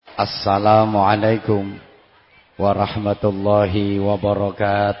Assalamualaikum warahmatullahi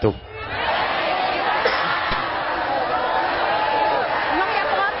wabarakatuh.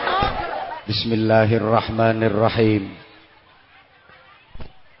 Bismillahirrahmanirrahim.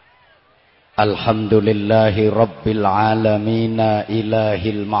 Alhamdulillahi rabbil alamin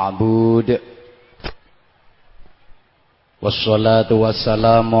ilahil ma'bud. Wassalatu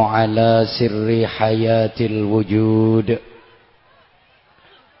wassalamu ala sirri hayatil wujud.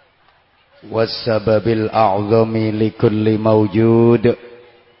 Wassababil a'zami likulli mawjud.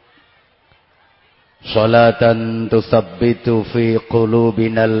 Salatan tuthabbitu fi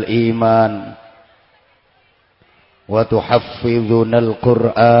qulubinal iman. Wa tuhaffidhunal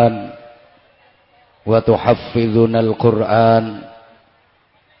Qur'an. Wa tuhaffidhunal Qur'an.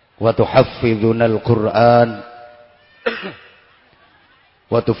 Wa tuhaffidhunal Qur'an.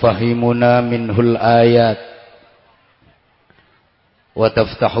 Wa tufahimuna minhul ayat. Wa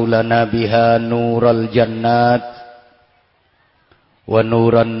taftahu lana biha nural jannat wa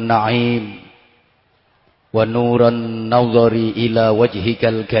nuran na'im wa nuran nazari ila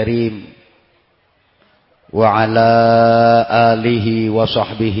wajhikal karim wa ala alihi wa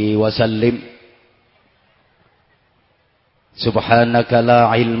sahbihi wa sallim. Subhanaka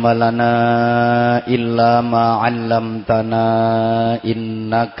la ilma lana illa ma 'allamtana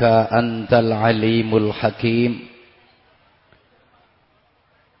innaka antal alimul hakim.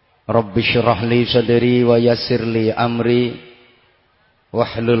 Rabbi syrah li sadri wa yassir li amri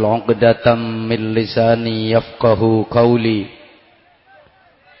wahlul 'uqdatam min lisani yafqahu qawli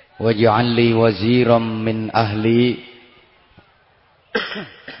waj'al li waziran min ahli.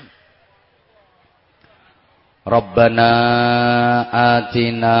 Rabbana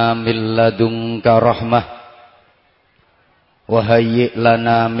atina min ladunka rahmah wa hayyi'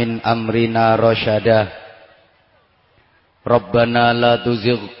 lana min amrina rasyada. Rabbana la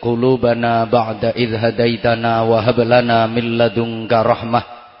tuzigh qulubana ba'da idh hadaitana wa hab lana min ladunka rahmah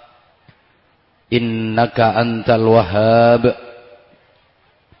innaka antal wahhab.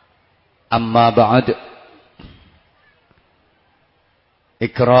 Amma ba'd.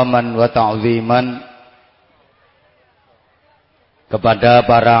 Ikraman wa ta'ziman kepada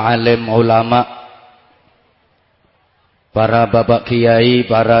para alim ulama, para bapak kiai,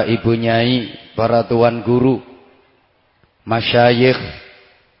 para ibu nyai, para tuan guru, masyayikh,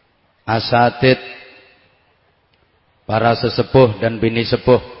 asatid, para sesepuh dan bini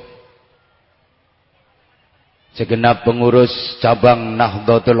sepuh, segenap pengurus cabang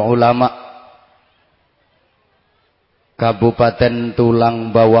Nahdlatul Ulama Kabupaten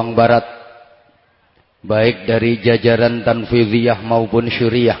Tulang Bawang Barat, baik dari jajaran tanfidhiyah maupun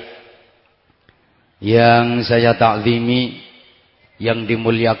syuriah, yang saya ta'zimi, yang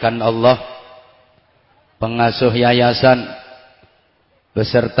dimuliakan Allah, pengasuh yayasan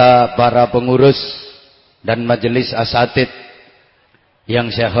beserta para pengurus dan majelis asatid yang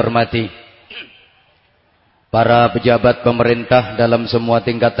saya hormati, para pejabat pemerintah dalam semua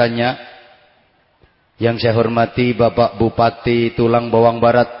tingkatannya yang saya hormati, Bapak Bupati Tulang Bawang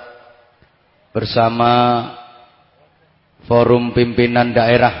Barat bersama forum pimpinan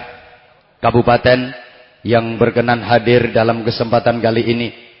daerah kabupaten yang berkenan hadir dalam kesempatan kali ini,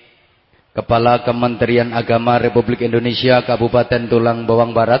 Kepala Kementerian Agama Republik Indonesia Kabupaten Tulang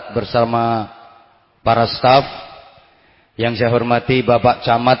Bawang Barat bersama para staf yang saya hormati, Bapak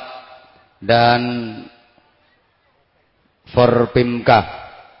Camat dan Forpimka,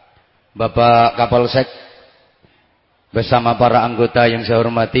 Bapak Kapolsek bersama para anggota yang saya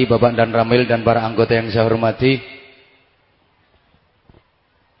hormati, Bapak dan Ramil dan para anggota yang saya hormati,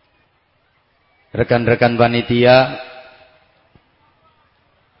 rekan-rekan panitia,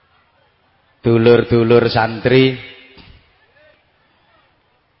 dulur-dulur santri,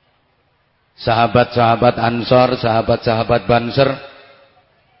 sahabat-sahabat Ansor, sahabat-sahabat Banser,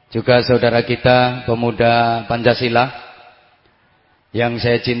 juga saudara kita pemuda Pancasila yang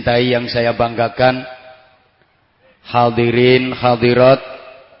saya cintai, yang saya banggakan, hadirin, hadirat,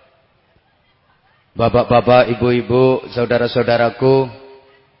 bapak-bapak, ibu-ibu, saudara-saudaraku,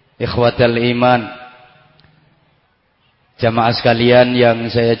 ikhwatal iman, jamaah sekalian yang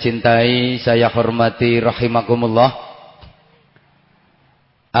saya cintai, saya hormati, rahimakumullah.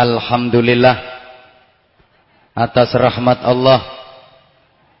 Alhamdulillah atas rahmat Allah,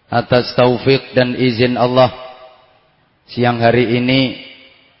 atas taufik dan izin Allah, siang hari ini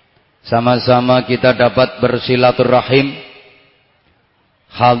sama-sama kita dapat bersilaturahim,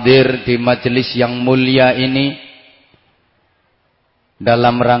 hadir di majelis yang mulia ini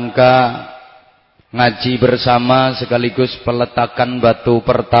dalam rangka ngaji bersama sekaligus peletakan batu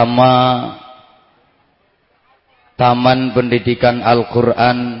pertama Taman Pendidikan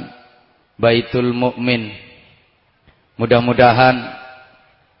Al-Quran Baitul Mukmin. Mudah-mudahan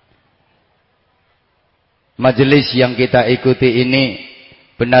majelis yang kita ikuti ini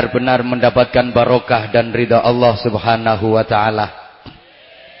benar-benar mendapatkan barokah dan ridha Allah Subhanahu wa taala.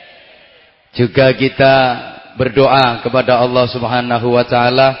 Juga kita berdoa kepada Allah Subhanahu wa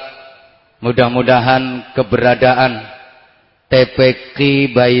taala, mudah-mudahan keberadaan TPQ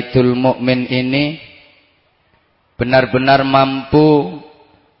Baitul Mukmin ini benar-benar mampu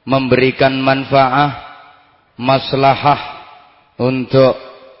memberikan manfaat, maslahah untuk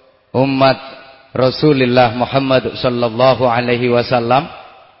umat Rasulullah Muhammad sallallahu alaihi wasallam,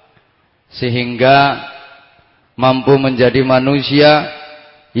 sehingga mampu menjadi manusia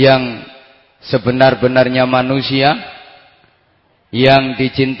yang sebenar-benarnya manusia, yang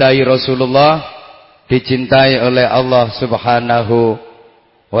dicintai Rasulullah, dicintai oleh Allah Subhanahu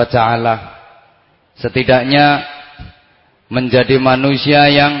wa taala. Setidaknya menjadi manusia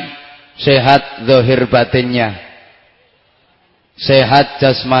yang sehat zahir batinnya, sehat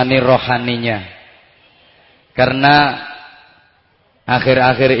jasmani rohaninya. Karena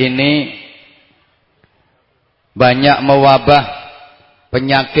akhir-akhir ini banyak mewabah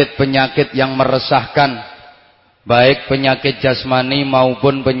penyakit-penyakit yang meresahkan, baik penyakit jasmani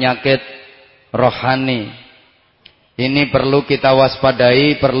maupun penyakit rohani. Ini perlu kita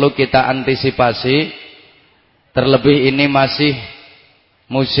waspadai, perlu kita antisipasi. Terlebih ini masih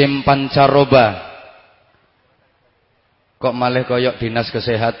musim pancaroba. Kok malah koyok dinas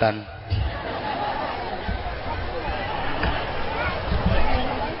kesehatan.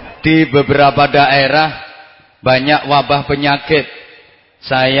 Di beberapa daerah banyak wabah penyakit.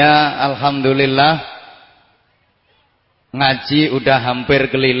 Saya alhamdulillah ngaji udah hampir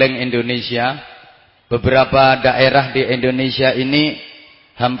keliling Indonesia. Beberapa daerah di Indonesia ini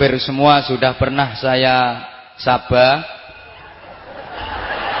hampir semua sudah pernah saya Sabah.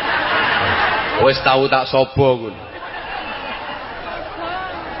 Wes tahu tak sobo.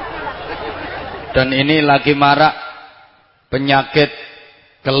 Dan ini lagi marak penyakit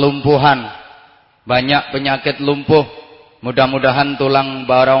kelumpuhan. Banyak penyakit lumpuh. Mudah-mudahan tulang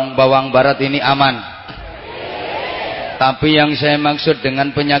bawang barat ini aman. Tapi yang saya maksud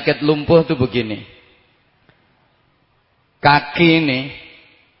dengan penyakit lumpuh itu begini. Kaki ini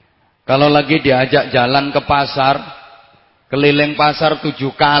kalau lagi diajak jalan ke pasar, keliling pasar 7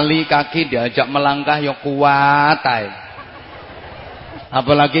 kali, kaki diajak melangkah ya kuat aja.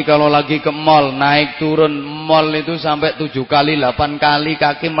 Apalagi kalau lagi ke mall, naik turun mall itu sampai 7 kali, 8 kali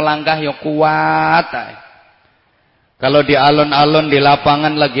kaki melangkah ya kuat aja. Kalau di alun-alun, di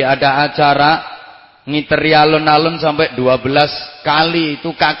lapangan lagi ada acara, ngiteri alun-alun sampai 12 kali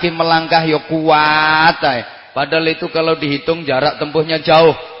itu kaki melangkah ya kuat aja. Padahal itu kalau dihitung jarak tempuhnya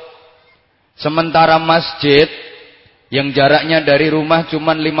jauh. Sementara masjid yang jaraknya dari rumah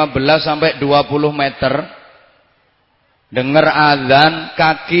cuma 15 sampai 20 meter, dengar azan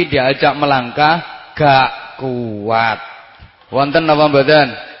kaki diajak melangkah gak kuat. Wonten napa mboten?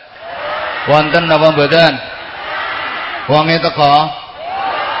 Wonten napa mboten? Wonge teko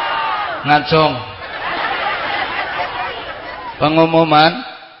ngacung. Pengumuman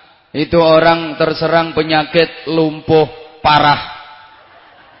itu orang terserang penyakit lumpuh parah.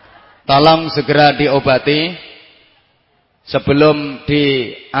 Tolong segera diobati sebelum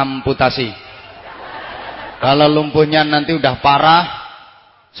diamputasi. Kalau lumpuhnya nanti udah parah,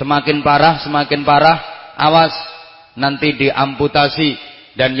 semakin parah, awas nanti diamputasi.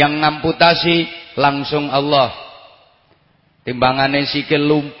 Dan yang ngamputasi langsung Allah. Timbangannya sikil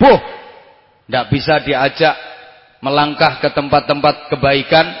lumpuh, tidak bisa diajak melangkah ke tempat-tempat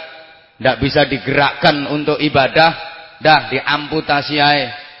kebaikan, tidak bisa digerakkan untuk ibadah, dah diamputasi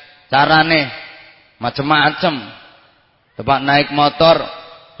aja. Carane macem-macem. Tempat naik motor,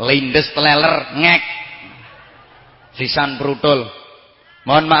 lindes teleler, ngek. Sisan brutul.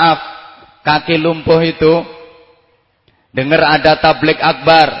 Mohon maaf, kaki lumpuh itu dengar ada tablik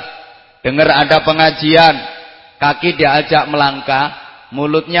akbar, dengar ada pengajian, kaki diajak melangkah,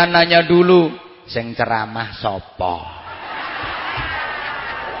 mulutnya nanya dulu, sing ceramah sopo?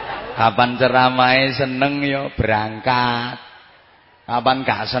 Kapan ceramahnya seneng yo berangkat. Kapan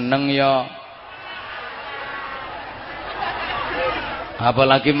gak seneng yo.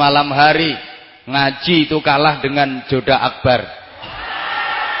 Apalagi malam hari ngaji itu kalah dengan joda akbar.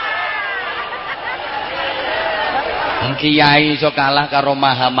 Kiai iso kalah karo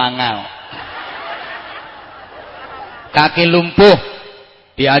mahamangau. Kaki lumpuh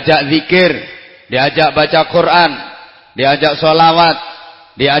diajak zikir, diajak baca Quran, diajak sholawat,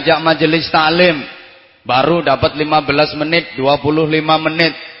 diajak majelis taklim. Baru dapat 15 menit, 25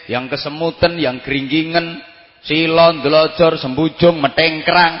 menit. Yang kesemutan, yang keringgingan, silon, delojor, sembujung,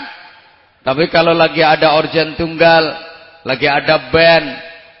 metengkrang. Tapi kalau lagi ada organ tunggal, lagi ada band,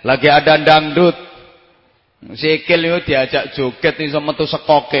 lagi ada dangdut, sikil itu diajak joget iso metu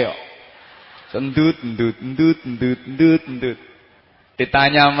sekoke kok. Endut, endut, endut, endut, endut, endut.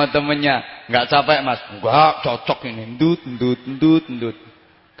 Ditanya sama temennya, enggak capek Mas? Enggak, cocok ini. Endut, endut, endut, endut.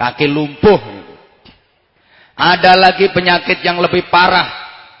 Kaki lumpuh. Ada lagi penyakit yang lebih parah,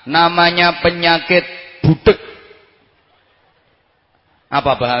 namanya penyakit budek.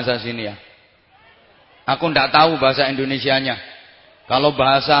 Apa bahasa sini ya? Aku enggak tahu bahasa Indonesianya. Kalau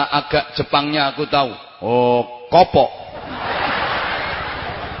bahasa agak Jepangnya aku tahu. Oh, kopok.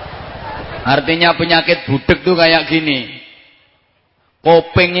 Artinya penyakit budek tuh kayak gini.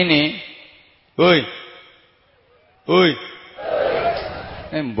 Kopeng ini, hoi, hoi,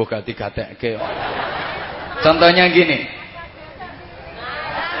 mbok gati-gatekke. Contohnya gini,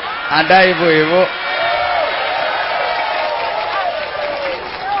 ada ibu-ibu,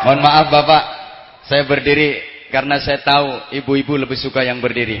 mohon maaf Bapak, saya berdiri karena saya tahu ibu-ibu lebih suka yang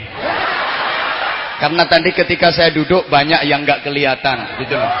berdiri. Karena tadi ketika saya duduk banyak yang nggak kelihatan,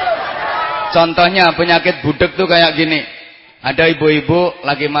 gitu loh. Contohnya penyakit budek tuh kayak gini. Ada ibu-ibu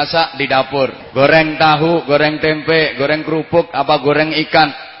lagi masak di dapur, goreng tahu, goreng tempe, goreng kerupuk, apa goreng ikan.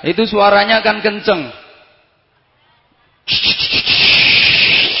 Itu suaranya kan kenceng.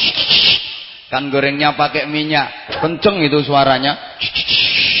 Kan gorengnya pakai minyak, kenceng itu suaranya.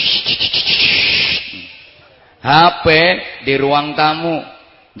 HP di ruang tamu,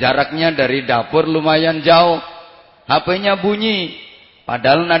 jaraknya dari dapur lumayan jauh. HP-nya bunyi,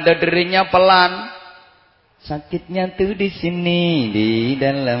 padahal nada deringnya pelan. Sakitnya tuh di sini, di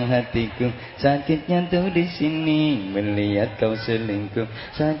dalam hatiku. Sakitnya tuh di sini, melihat kau selingkuh.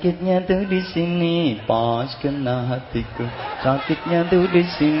 Sakitnya tuh di sini, pas kena hatiku. Sakitnya tuh di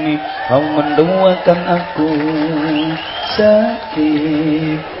sini, kau mendoakan aku.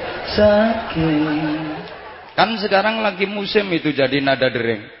 Sakit, sakit. Kan sekarang lagi musim itu jadi nada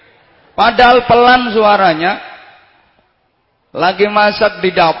dering. Padahal pelan suaranya. Lagi masak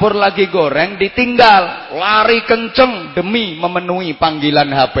di dapur, lagi goreng, ditinggal, lari kenceng demi memenuhi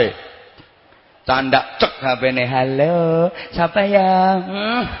panggilan HP. Canda cek HP nih, halo, siapa ya?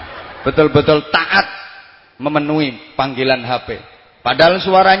 Betul-betul taat memenuhi panggilan HP. Padahal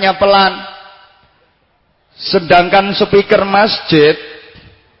suaranya pelan. Sedangkan speaker masjid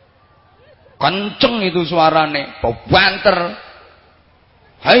kenceng itu suaranya, banter.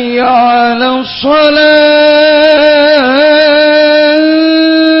 Hayya 'alas shalah.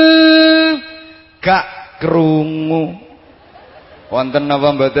 Gak krungu. Wonten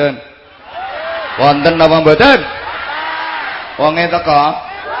napa mboten? Wonten napa mboten? Wonge teko?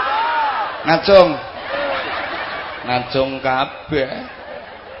 Ngacung. Ngacung kabeh.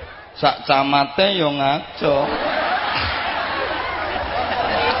 Sak camate yo ngacung.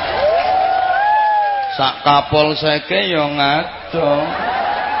 Sak kapolseke yo ngacung.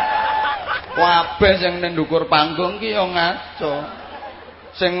 Kabeh sing ning ndukur panggung ki ya ngaco.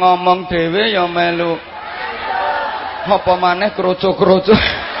 Sing ngomong dhewe ya melu. Apa maneh kroco-kroco.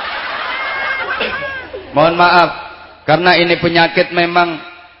 Mohon maaf, karena ini penyakit memang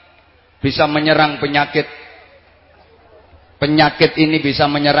bisa menyerang penyakit. Penyakit ini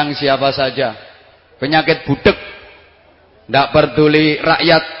bisa menyerang siapa saja. Penyakit budek. Enggak peduli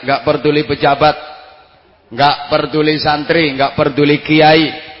rakyat, enggak peduli pejabat, enggak peduli santri, enggak peduli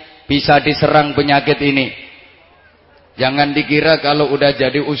kiai. Bisa diserang penyakit ini. Jangan dikira kalau udah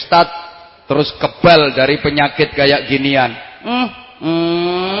jadi ustadz terus kebal dari penyakit kayak ginian.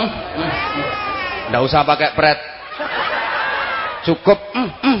 Nggak usah pakai pret. Cukup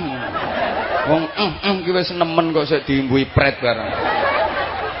wong ki wis nemen kok sik diimbui pret bareng.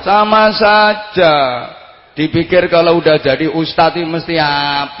 Sama saja. Dipikir kalau udah jadi ustadz ini mesti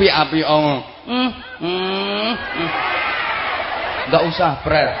api-api nggak usah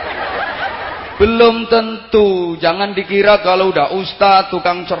pret. Belum tentu. Jangan dikira kalau udah ustaz,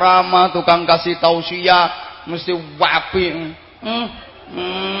 tukang ceramah, tukang kasih tausiah mesti wapi.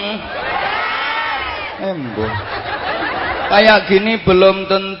 Embo. Kayak gini belum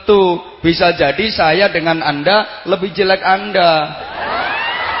tentu. Bisa jadi saya dengan Anda lebih jelek Anda.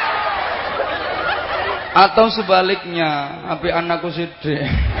 Atau sebaliknya, api anakku sidik.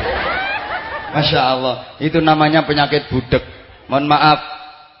 Masya Allah. Itu namanya penyakit budek. Mohon maaf.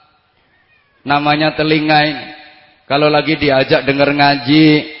 Namanya telinga ini. Kalau lagi diajak dengar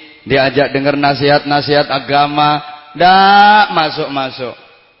ngaji, diajak dengar nasihat-nasihat agama, ndak masuk-masuk.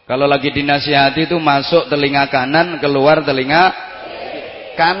 Kalau lagi dinasihati itu masuk telinga kanan, keluar telinga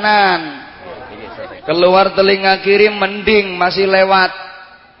kanan. Keluar telinga kiri mending, masih lewat.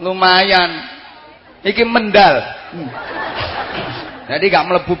 Lumayan. Iki mendal. Jadi gak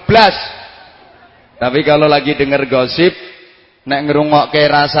mlebu blas. Tapi kalau lagi denger gosip, nek ngrungokke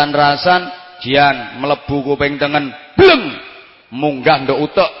rasan-rasan, jian mlebu kuping tengen, bleng, munggah nduk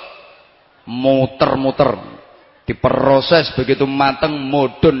utek, muter-muter, diproses begitu mateng,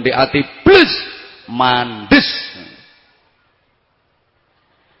 mudhun di ati, blus, mandes.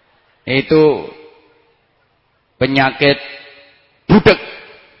 Itu penyakit budek.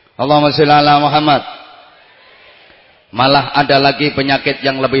 Allahumma sholli ala Muhammad. Malah ada lagi penyakit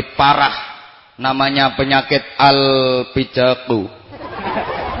yang lebih parah, namanya penyakit al-pijaku.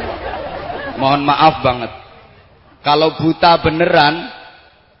 Mohon maaf banget. Kalau buta beneran,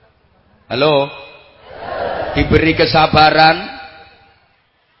 halo, diberi kesabaran,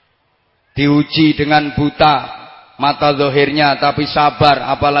 diuji dengan buta mata zahirnya, tapi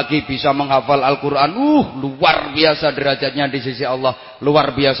sabar, apalagi bisa menghafal Al-Quran, luar biasa derajatnya di sisi Allah,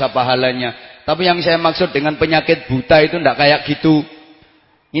 luar biasa pahalanya. Tapi yang saya maksud dengan penyakit buta itu tidak kayak gitu.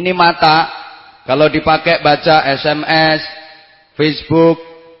 Ini mata, kalau dipakai baca SMS, Facebook,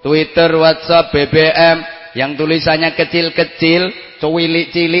 Twitter, WhatsApp, BBM, yang tulisannya kecil-kecil,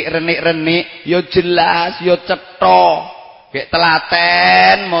 cilik-cilik, renik-renik, yo jelas, yo cetha. Kayak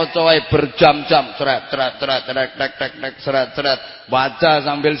telaten maca berjam-jam, seret, baca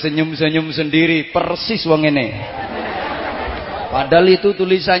sambil senyum-senyum sendiri, persis wong ini. Padahal itu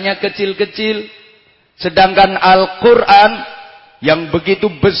tulisannya kecil-kecil. Sedangkan Al-Qur'an yang begitu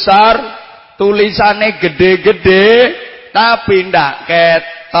besar, tulisannya gede-gede, tapi ndak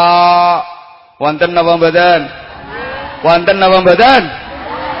ketok. Wonten napa mboten? Wonten napa mboten?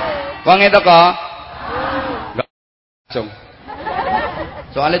 Wong itu kok ngacung.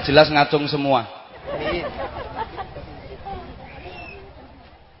 Soalnya jelas ngacung semua.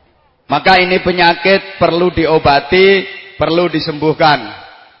 Maka ini penyakit perlu diobati, perlu disembuhkan.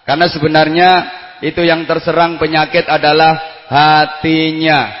 Karena sebenarnya itu yang terserang penyakit adalah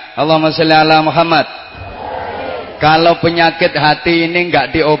hatinya. Allahumma sholli ala Muhammad. Kalau penyakit hati ini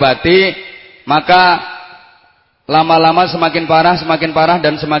enggak diobati, maka lama-lama semakin parah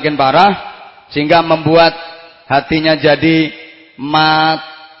dan semakin parah, sehingga membuat hatinya jadi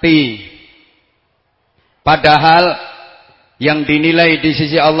mati. Padahal yang dinilai di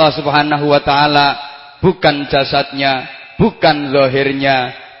sisi Allah Subhanahu wa taala bukan jasadnya, bukan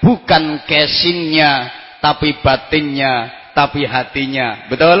zahirnya, bukan casingnya, tapi batinnya, tapi hatinya.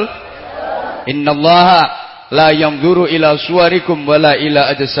 Betul? Innallaha la yanzuru ila suwarikum wala ila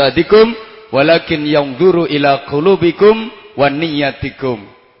ajsadikum walakin yanzuru ila qulubikum wa niyyatikum.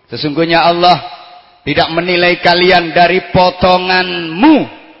 Sesungguhnya Allah tidak menilai kalian dari potonganmu,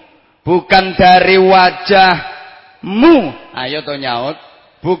 bukan dari wajahmu. Ayo to nyaut.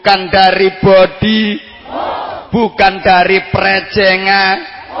 Bukan dari body, bukan dari prejengan,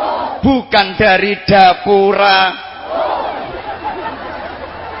 bukan dari dapura,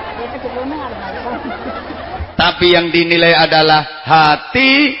 tapi yang dinilai adalah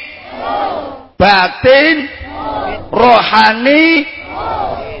hati, batin, rohani.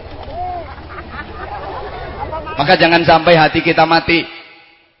 Maka jangan sampai hati kita mati.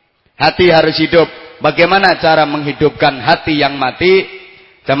 Hati harus hidup. Bagaimana cara menghidupkan hati yang mati?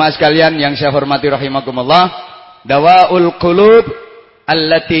 Jamaah sekalian yang saya hormati rahimakumullah, dawaul qulub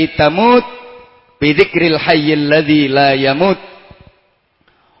allati tamut bidzikril hayyil ladzi la yamut.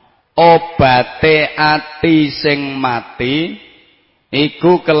 Obate ati sing mati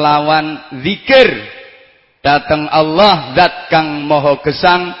iku kelawan zikir dateng Allah zat kang maha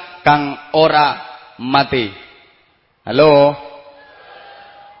gesang kang ora mati. Halo.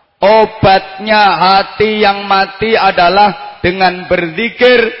 Obatnya hati yang mati adalah dengan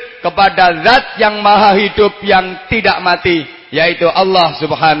berzikir kepada zat yang maha hidup yang tidak mati, yaitu Allah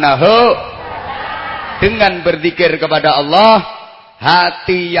Subhanahu. Dengan berzikir kepada Allah,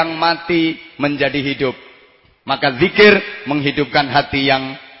 hati yang mati menjadi hidup. Maka zikir menghidupkan hati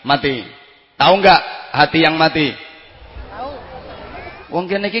yang mati. Tahu enggak hati yang mati? Tahu. Wong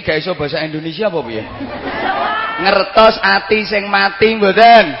kene iki gak iso bahasa Indonesia apa piye? Ngertos ati sing mati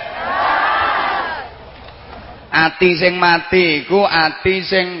mboten? Ati sing mati iku ati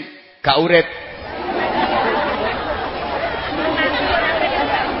sing gak urip.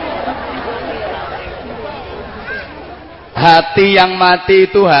 Hati yang mati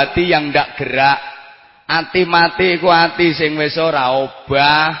itu hati yang ndak gerak. Ati mati iku ati sing wis ora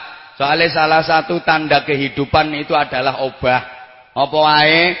obah. Soalnya salah satu tanda kehidupan itu adalah obah. Apa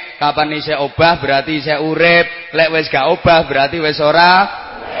wae kapan isih obah berarti isih urip. Lek wis gak obah berarti wis ora.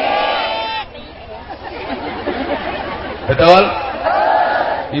 Betul?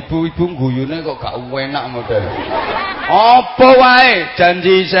 Ibu-ibu guyune kok gak enak model. Apa wae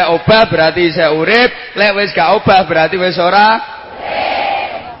janji isih obah berarti isih urip, lek wis gak obah berarti wis ora urip.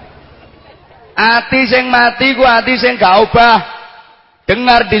 Ati sing mati ku ati sing gak obah.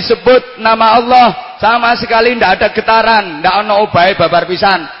 Dengar disebut nama Allah sama sekali ndak ada getaran, ndak ono obahe babar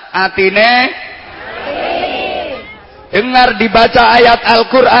pisan. Atine dengar dibaca ayat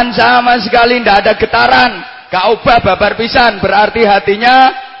Al-Qur'an sama sekali ndak ada getaran, gak obah babar pisan, berarti hatinya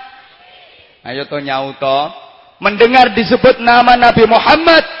ayo to nyauto. Mendengar disebut nama Nabi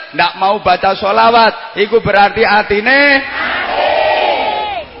Muhammad, ndak mau baca sholawat, iku berarti atine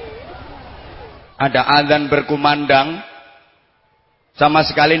ada azan berkumandang, sama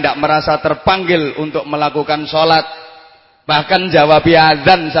sekali ndak merasa terpanggil untuk melakukan sholat, bahkan jawab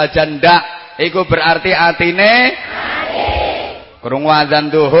azan saja ndak, iku berarti atine krungu azan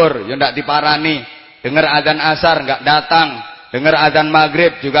duhur, ya ndak diparani, dengar azan asar nggak datang, dengar azan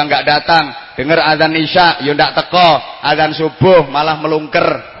maghrib juga nggak datang, dengar azan isya yo ndak teko, azan subuh malah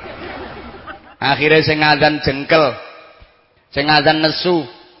melungker. Akhirnya sing azan jengkel, sing azan nesu.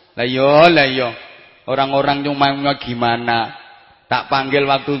 Lah yo orang-orang cuma gimana, tak panggil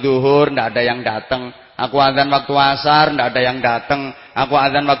waktu zuhur ndak ada yang datang, aku azan waktu asar ndak ada yang datang, aku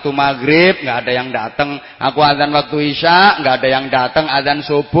azan waktu maghrib nggak ada yang datang, aku azan waktu isya nggak ada yang datang, azan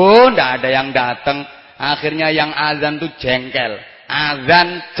subuh ndak ada yang datang. Akhirnya yang azan tuh jengkel.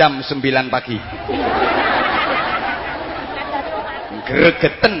 Azan jam 9 pagi.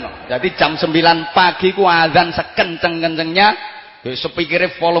 Gregeten. Jadi jam 9 pagi ku azan sekenceng-kencengnya,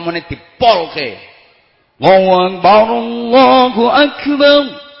 sepikire volumenya dipolke. Allahu akbar.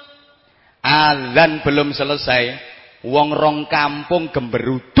 Azan belum selesai, wong rong kampung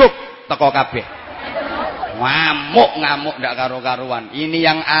gemberuduk teko kabeh. Ngamuk ndak karo-karuan. Ini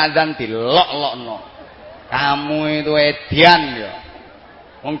yang azan dilok-lokno. Kamu itu edan ya.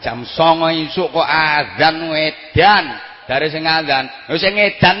 Wong jam 09.00 isuk kok azan edan. Dari sing azan, lho sing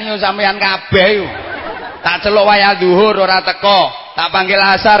edan yo sampean kabeh yo. Tak celuk wayah zuhur ora teko, tak panggil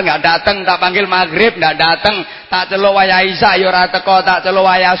asar enggak dateng, tak panggil maghrib enggak dateng, tak celuk wayah isya yo ora teko, tak celuk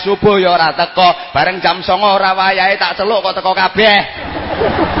wayah subuh yo ora teko. Bareng jam 09.00 ora wayahe tak celuk kok teko kabeh.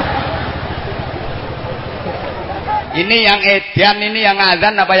 Ini yang edan, ini yang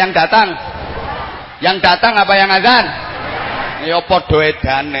azan apa yang datang? Yang datang apa yang azan? Ya padha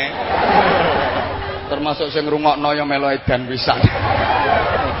edane. Termasuk sing ngrungokno ya melu edan pisan.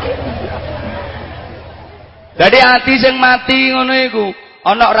 Jadi ati sing mati ngono iku,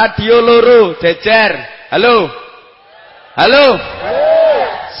 ana radio loro jejer. Halo. Halo.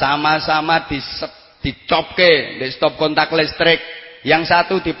 Sama-sama dicopke, di stop kontak listrik. Yang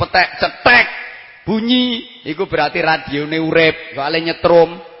satu dipetek cetek, bunyi, iku berarti radione urip, soalnya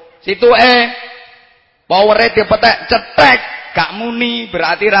nyetrum. Situke powere dipetek cetek, gak muni,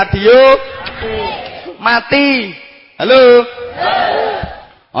 berarti radio mati. Halo.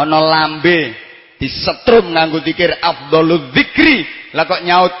 Ana lambe disetrum nganggo zikir afdhalul dzikri, lah kok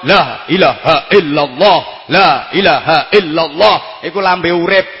nyaut la ilaha illallah, la ilaha illallah, iku lambe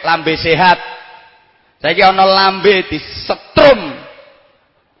urip, lambe sehat. Saiki ana lambe disetrum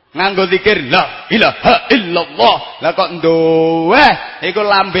nganggo zikir la ilaha illallah, lah kok nduweh, iku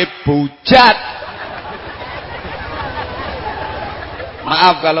lambe bujat.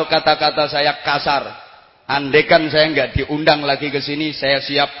 Maaf kalau kata-kata saya kasar. Andaikan saya nggak diundang lagi ke sini, saya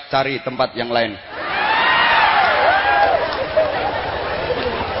siap cari tempat yang lain.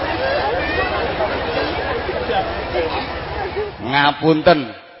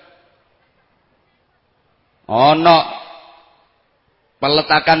 Ngapunten. Ono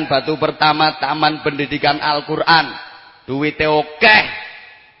peletakan batu pertama Taman Pendidikan Al-Qur'an. Duwite akeh.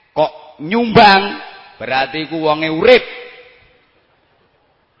 Kok nyumbang, berarti ku wonge urip.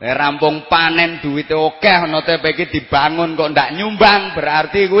 Rampung panen duwite akeh ana TP iki dibangun kok ndak nyumbang,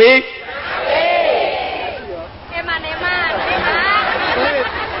 berarti kuwi eman-eman.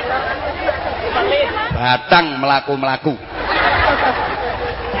 Batang melaku-melaku.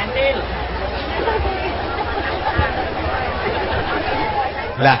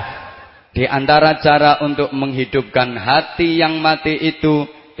 Lah, di antara cara untuk menghidupkan hati yang mati itu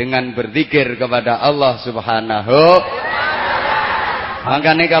dengan berzikir kepada Allah Subhanahu.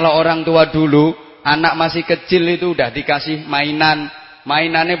 Makanya kalau orang tua dulu, anak masih kecil itu udah dikasih mainan.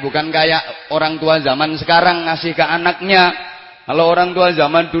 Mainannya bukan kayak orang tua zaman sekarang ngasih ke anaknya. Kalau orang tua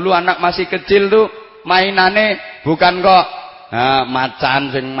zaman dulu anak masih kecil tuh mainannya bukan kok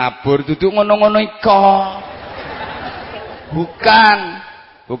macan sing mabur duduk ngono-ngono iko.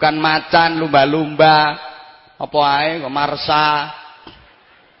 Bukan macan lumba-lumba. Apa ae kok marsa.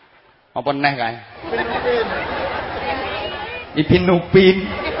 Apa neh kae? Ipin Upin.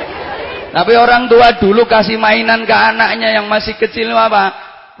 Tapi orang tua dulu kasih mainan ke anaknya yang masih kecil apa?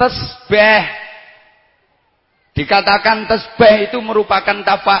 Tasbih. Dikatakan tasbih itu merupakan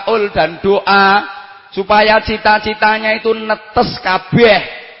tafaul dan doa supaya cita-citanya itu netes kabeh.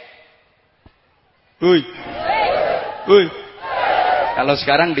 Hui. Kalau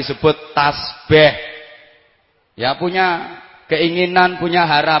sekarang disebut tasbih. Ya punya keinginan, punya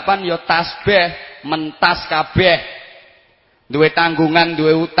harapan ya tasbih, mentas kabeh. Duwe tanggungan,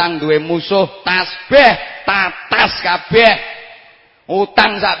 duwe utang, duwe musuh, tasbih, tatas kabeh.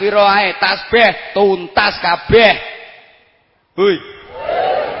 Utang sak pira ae, tasbih, tuntas kabeh. Hui.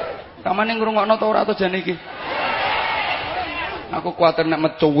 Kamane ngrungokno ta ora to jane iki? Aku kuwatir nek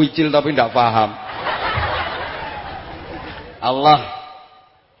metu wicil tapi ndak paham. Allah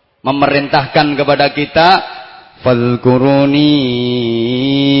memerintahkan kepada kita, fadhkuruni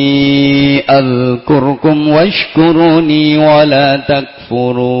alkurkum washkuruni wala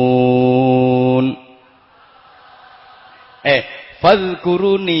takfurun.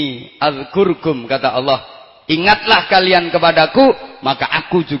 Fadhkuruni alkurkum, kata Allah, ingatlah kalian kepadaku, maka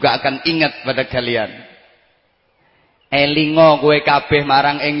aku juga akan ingat pada kalian. Elingo kowe kabeh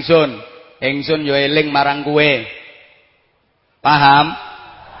marang ingsun, ingsun yo eling marang kowe. Paham?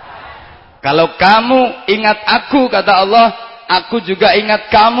 Kalau kamu ingat aku, kata Allah, aku juga ingat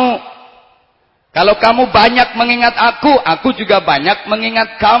kamu. Kalau kamu banyak mengingat aku juga banyak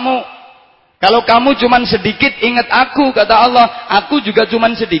mengingat kamu. Kalau kamu cuman sedikit ingat aku, kata Allah, aku juga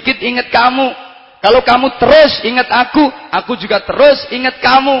cuman sedikit ingat kamu. Kalau kamu terus ingat aku juga terus ingat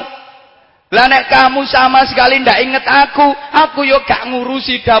kamu. Lah nek kamu sama sekali ndak ingat aku yo gak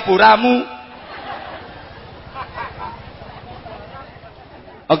ngurusi dapuramu.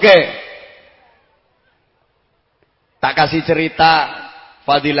 Oke. Tak kasih cerita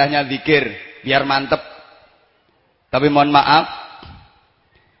fadilahnya zikir biar mantep. Tapi mohon maaf,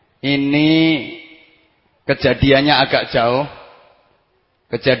 ini kejadiannya agak jauh.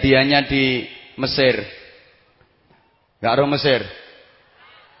 Kejadiannya di Mesir. Gak ro Mesir.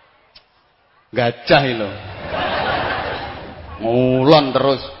 Gajah itu. Ngulon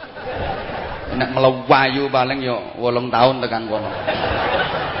terus. Nek melewayu paling yo 8 tahun tekan kono.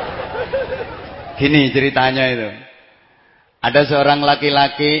 Gini ceritanya itu. Ada seorang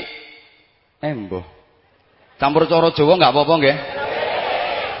laki-laki, mboh. Campur coro Jawa enggak apa-apa nggih?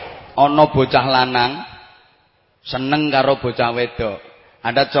 Ana bocah lanang seneng karo bocah wedok.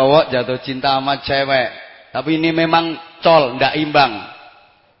 Ada cowok jatuh cinta sama cewek, tapi ini memang col, ndak imbang.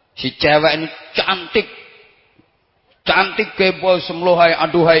 Si cewek ini cantik. Cantik kepo semlohai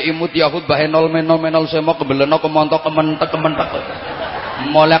aduhai imut yahud bahenol menol semok kebeleno kemontok kementek.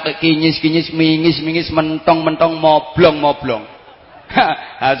 Molek kinyis mingis mentong moblong.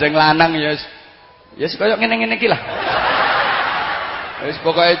 Ha sing lanang ya koyo ngene-ngene iki lah. Wis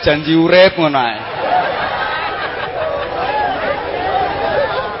pokoke janji urip ngono ae.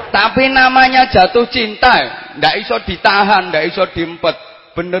 Tapi namanya jatuh cinta, ndak iso ditahan, ndak iso diempet.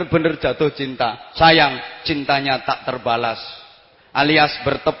 Bener-bener jatuh cinta. Sayang, cintanya tak terbalas. Alias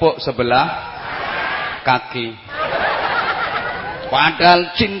bertepuk sebelah kaki.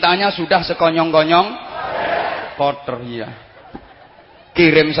 Padahal cintanya sudah sekonyong-konyong kotor ya.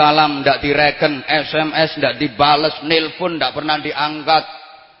 Kirim salam ndak direken, SMS ndak dibales, nelpon ndak pernah diangkat.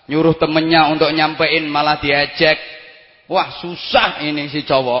 Nyuruh temennya untuk nyampein malah diejek. Wah, susah ini si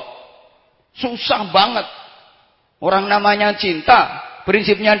cowok. Susah banget. Orang namanya cinta,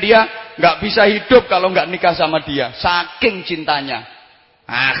 prinsipnya dia nggak bisa hidup kalau nggak nikah sama dia. Saking cintanya.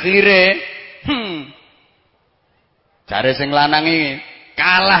 Akhirnya, jare sing lanang ini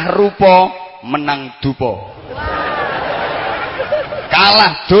kalah rupa menang dupa.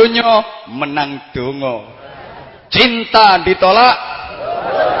 Kalah donyo menang dongo. Cinta ditolak.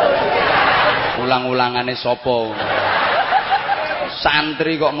 Ulang-ulangane sapa?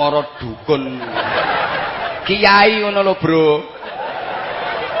 Santri kok moro dukun. Kiai ngono lho, Bro.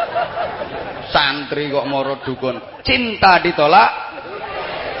 Santri kok moro dukun. Cinta ditolak,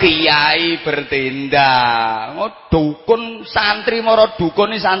 kiai bertindak. Oh, dukun santri moro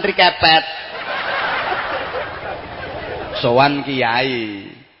dukun iki santri kepet. Sowan kiai.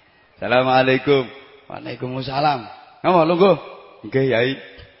 Assalamualaikum. Waalaikumsalam. Napa lungguh? Nggih, Yai.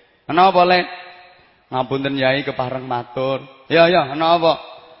 Ana apa, Le? Ngapunten Yai kepareng matur. Ya, ana apa?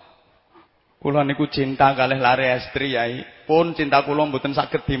 Kula niku cinta kalih lare estri, Yai. Pun cinta kula mboten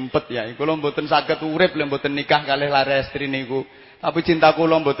saged dimpet, Yai. Kula mboten saged urip lek mboten nikah kalih lare estri niku. Tapi cinta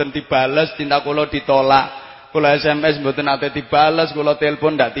kula mboten dibales, cinta kula ditolak. Kula SMS mboten ate dibales, kula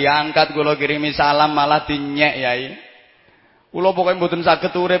telepon ndak diangkat, kula kirimi salam malah dinyek, Yai. Kula pokoke mboten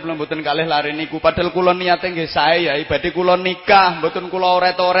saged urip lan mboten kalih lare niku. Padahal kula niate nggih sae ya, badhe kula nikah, mboten kula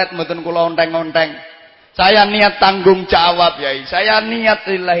oret-oret, mboten kula onteng-onteng. Saya niat tanggung jawab yai. Saya niat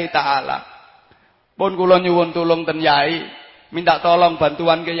lillahi taala. Pun kula nyuwun tulung ten yai, minta tolong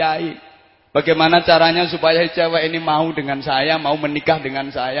bantuan ke yai. Bagaimana caranya supaya cewek ini mau dengan saya, mau menikah dengan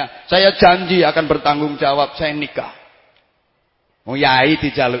saya. Saya janji akan bertanggung jawab, saya nikah. Oh yai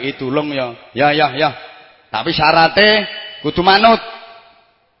dijaluki tulung ya. Ya. Tapi syaratnya kudu manut.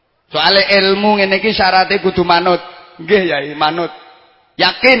 Soale ilmu ngene iki syaratnya kudu manut. Nggih yai, manut.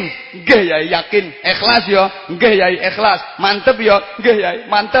 Yakin? Nggih yai, yakin. Ikhlas ya? Nggih yai, ikhlas. Mantep ya? Nggih yai,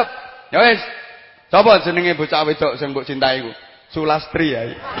 mantep. Ya wis. Sapa jenenge bocah wedok sing mbok cintai ku? Sulastri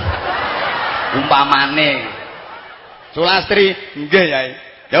yai. Umpamane. Sulastri, nggih yai.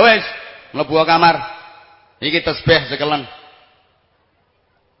 Ya wis, mlebu kamar. Iki tasbih sekelen.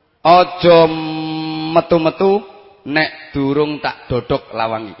 Aja metu-metu nek durung tak dodok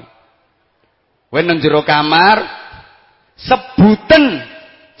lawang iki. Kowe nang jero kamar sebuten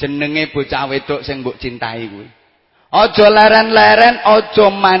jenenge bocah wedok sing mbok cintai kuwi. Aja leren-leren, aja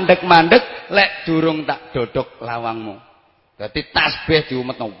mandek-mandek lek durung tak dodok lawangmu. Dadi tasbih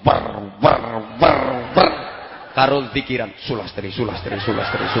diumetno wer karo pikiran sulastri.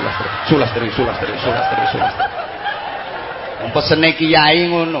 Pesene kiai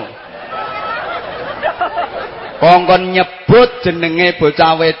ngono. Kongkon nyebut jenenge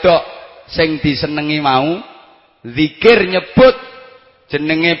bocah wedok sing disenengi mau, zikir nyebut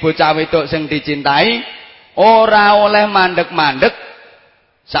jenenge bocah wedok sing dicintai, ora oleh mandek-mandek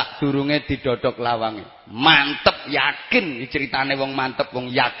sadurunge didodok lawange. Mantep, yakin ceritane wong mantep,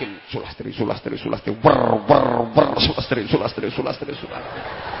 wong yakin. Sulastri. Wer sulastri.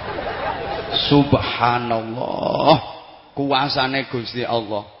 Subhanallah. Kuasane Gusti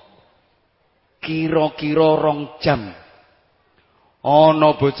Allah. Kira-kira 2 jam ana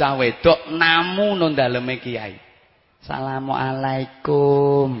bocah wedok namu nang daleme kiai.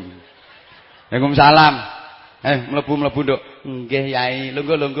 Assalamualaikum. Waalaikumsalam. Mlebu nduk. Nggih yai,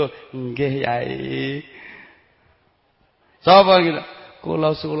 lungguh. Nggih yai. Sapa iki?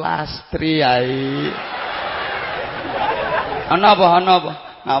 Kula Sulastri yai. Ana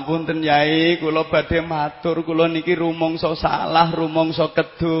apa? Ngapunten yai, kula badhe matur, kula niki rumangsa salah, rumangsa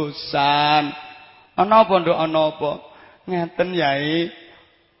kedosan. Ana apa nduk, ana apa? Ngeten yai.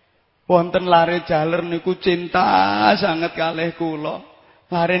 Wonten lare jaler niku cinta sanget kalih kula.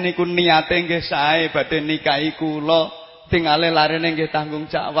 Lare niku niate nggih sae badhe nikahi kula. Tingale larene nggih tanggung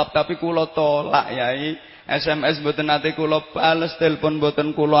jawab, tapi kula tolak yai. SMS mboten nate kula bales, telepon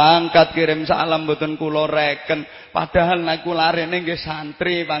mboten kula angkat, kirim salam mboten kula reken. Padahal niku larene nggih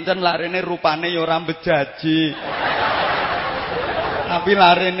santri, pancen larene rupane ya ora bejaji. Tapi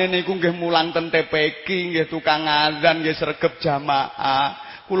larene niku nggih mulang ten TPQ, nggih tukang azan, nggih sregep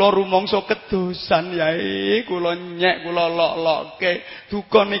jamaah. Kula rumangsa kedosan yai, kula nyek, kula lok-lokke.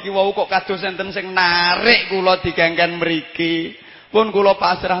 Duka niki wau kok kados enten sing narik kula dikengken mriki. Pun kula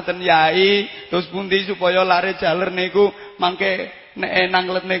pasrah ten yai, terus pundi supaya lare jaler niku mangke nek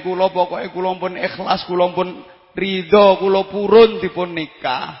nangletne kula pokoke kula pun ikhlas, kula pun ridho, kula purun dipun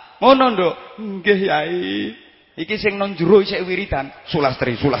nikah. Ngono nduk. Nggih yai. Iki sing nang jero isih wiridan.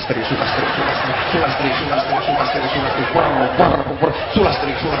 Sulastri. Taman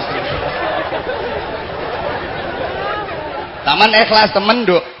ikhlas temen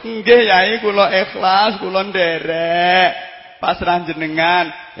nduk. Nggih yai, kula ikhlas, kula nderek. Pasrah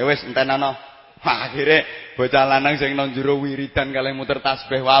jenengan. Ya wis entenana. Akhire bocah lanang sing nang jero wiridan kalih muter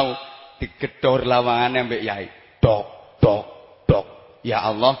tasbih wau digedhor lawangane ambek yai. Dok. Ya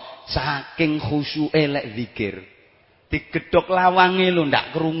Allah, saking khusyuke lek zikir. Digedhok lawange lho ndak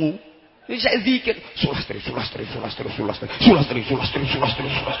krungu. Wis sak zikir. Sulastri.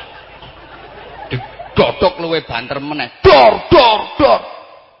 Digedhok luwe banter meneh. Dor.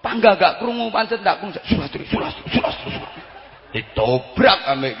 Pangga gak krungu pancen ndak krungu. Sulastri.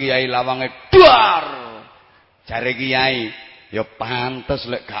 Ditobrak ambek kiai lawange dar. Jare kiai, ya pantes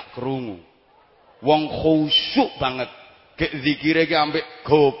lek gak krungu. Wong khusyuk banget. Gek zikire ki ambek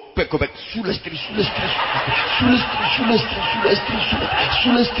gobek. Sulastri.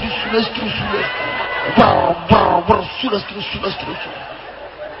 Bar sulastri.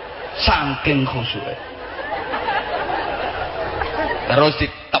 Saking khusyuke. Terus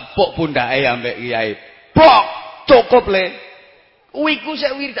ditepuk pundake ambek kiai. Bok, cukup le. Wiku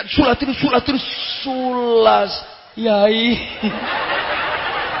sik wiridan sulastri sulas yai.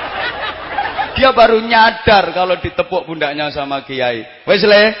 Dia baru nyadar kalau ditepuk pundaknya sama kiai. Wis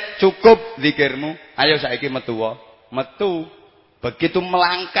le, cukup zikirmu. Ayo saiki metu. Begitu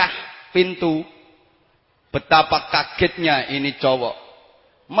melangkah pintu, Betapa kagetnya ini cowok.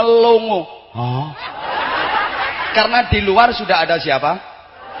 Melongo. Hah? Karena di luar sudah ada siapa?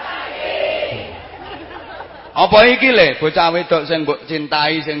 Apa iki le? Bocah wedok sing mbok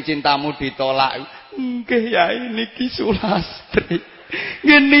cintai, sing cintamu ditolak. Nggih yai niki Sulastri.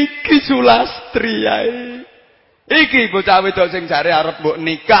 Nggih niki Sulastri yai. Iki bocah wedok sing jare arep mbok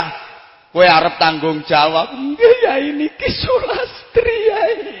nikah. Kowe arep tanggung jawab. Nggih yai niki Sulastri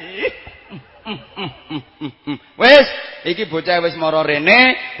yai. Wis, iki bocah wis mara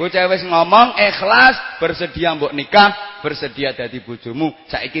rene, bocah wis ngomong ikhlas, bersedia mbok nikah, bersedia dadi bojomu.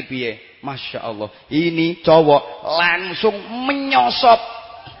 Saiki piye? Masya Allah, ini cowok langsung menyosop,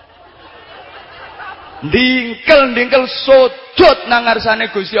 dingkel sujud nang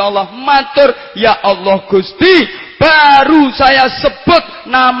ngarsane Gusti Allah, matur, ya Allah Gusti, baru saya sebut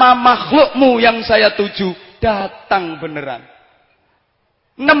nama makhlukmu yang saya tuju, datang beneran.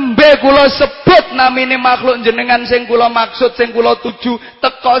 Nembe kula sebut namine makhluk jenengan sing kula maksud, sing kula tuju,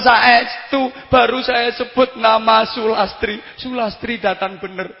 teko saestu, baru saya sebut nama Sulastri. Sulastri datang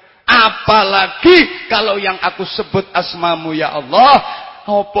bener. Apalagi kalau yang aku sebut asmamu ya Allah,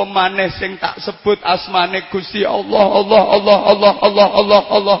 apa maneh sing tak sebut asmane Gusti Allah,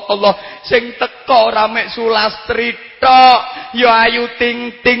 Allah. Sing teko ora mek Sulastri tok, ya Ayu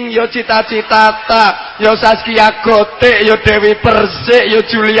Ting Ting, ya Cita Citata, ya Saskia Gotik, ya Dewi Persik, ya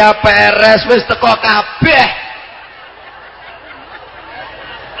Julia Perez, wis teko kabeh.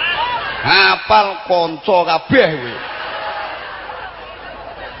 Hafal kanca kabeh kuwi.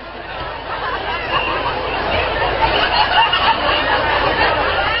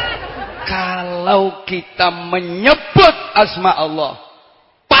 Kalau kita menyebut asma Allah,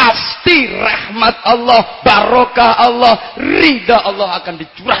 pasti rahmat Allah, barokah Allah, ridha Allah akan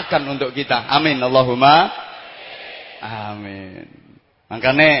dicurahkan untuk kita. Amin. Allahumma amin.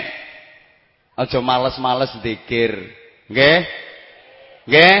 Makanya aja males-males zikir. Nggih?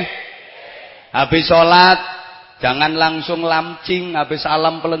 Nggih? Habis salat jangan langsung lamcing, habis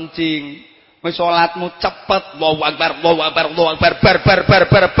salam pelencing. Wis salatmu cepet, Allahu Akbar, bar,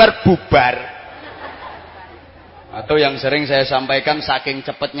 bubar. Atau yang sering saya sampaikan, saking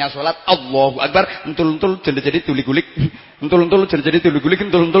cepetnya salat, Allahu Akbar, entul-entul jadi tuli-gulik, entul-entul jadi tuli-gulik,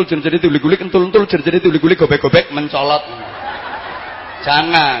 entul-entul jadi tuli-gulik, entul-entul jadi tuli-gulik, gobek-gobek mencolot.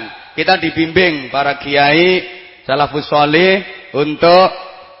 Jangan. Kita dibimbing para kiai salafus sholih untuk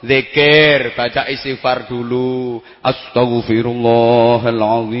zikir, baca istighfar dulu.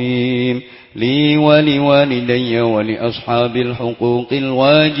 Astaghfirullahalazim li wa li walidayya wa li ashabil huquqil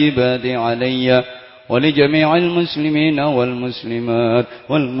wajibati alayya wa li jami'il muslimina wal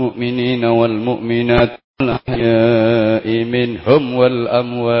muslimat wal mu'minina wal mu'minat wal ahya'i minhum wal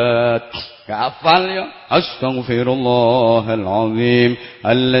amwat. Hafal ya. Astaghfirullahalazim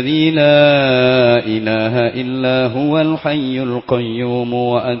alladzi la ilaha illa huwal hayyul qayyum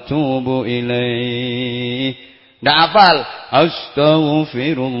wa atubu ilaih. Ndak hafal?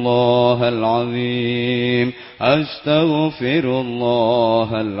 Astaghfirullahalazim.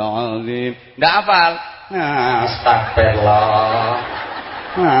 Astaghfirullahalazim. Ndak hafal? Astagfirullah.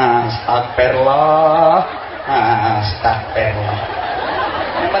 Astagfirullah. Astagfirullah.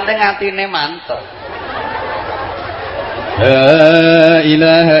 Yang penting atine mantep. La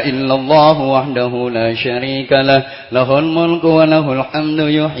ilaha illallah wahdahu la syarika lah, lahul mulku wa lahul hamdu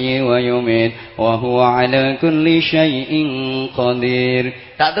yuhyi wa yumit wa huwa ala kulli syai'in qadir.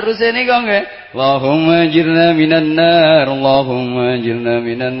 Tak terus ini kok nggih? Allahumma ajirna minan nar, Allahumma ajirna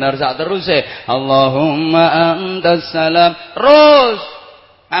minan nar. Tak terus Allahumma antas salam. Terus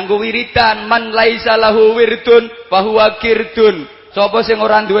nganggo wiridan, man laisa lahu wirdun fa huwa kirdun. Sapa sing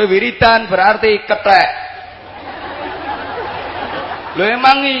ora duwe wiridan berarti kethek. Lho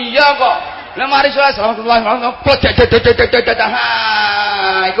emang iya kok. Lah mari salat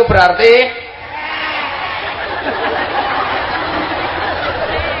iku berarti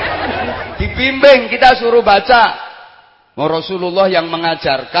dibimbing, kita suruh baca. Rasulullah yang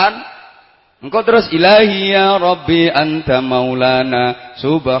mengajarkan. Engkau terus ilahi ya Rabbi anta maulana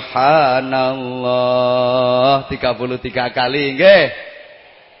subhanallah 33 kali nggih.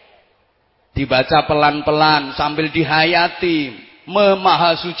 Dibaca pelan-pelan sambil dihayati.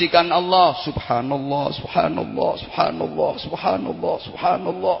 Memahasucikan Allah, subhanallah, subhanallah, subhanallah, subhanallah,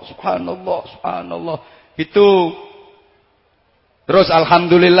 subhanallah, subhanallah, subhanallah. Itu. Terus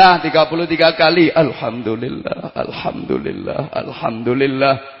alhamdulillah 33 kali, alhamdulillah, alhamdulillah,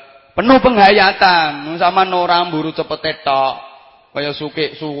 alhamdulillah. Penuh penghayatan, sama orang buru cepet tok. Kaya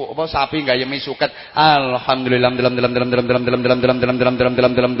suke apa sapi gayemi suket. Alhamdulillah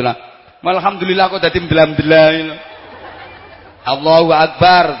alhamdulillah kok dadi mdelam-mdelam. Allahu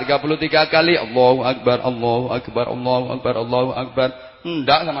Akbar 33 kali. Allahu Akbar, Allahu Akbar, Allahu Akbar, Allahu Akbar.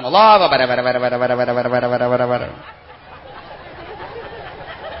 Enggak sama Allah.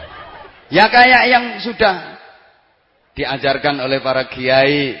 Ya kayak yang sudah diajarkan oleh para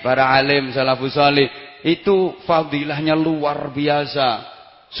kiai, para alim salafus salih, itu fadilahnya luar biasa.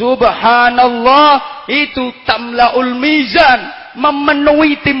 Subhanallah itu tamlaul mizan,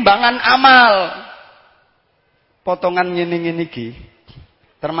 memenuhi timbangan amal. Potongan ngene-ngene iki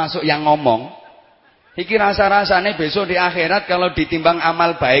termasuk yang ngomong iki rasa-rasane besok di akhirat kalau ditimbang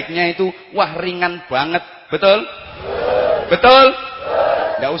amal baiknya itu wah ringan banget. Betul? Betul?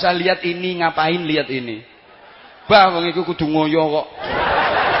 Enggak usah lihat ini, ngapain lihat ini. Bah wong iku kudu ngoyo kok.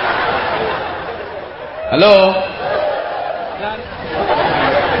 Halo?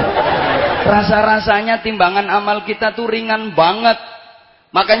 Rasa-rasanya timbangan amal kita tuh ringan banget.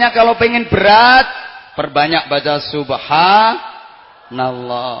 Makanya kalau pengen berat, perbanyak baca subhanallah.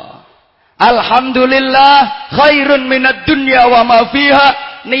 Alhamdulillah khairun minad dunya wa ma fiha.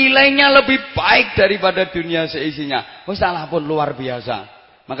 Nilainya lebih baik daripada dunia seisinya. Oh salah pun luar biasa.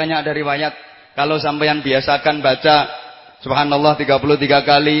 Makanya ada riwayat kalau sampeyan biasakan baca subhanallah 33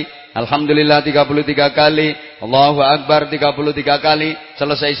 kali, alhamdulillah 33 kali, Allahu Akbar 33 kali,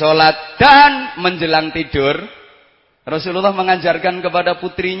 selesai sholat dan menjelang tidur, Rasulullah mengajarkan kepada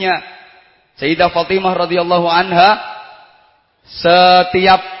putrinya Sayyidah Fatimah radhiyallahu anha,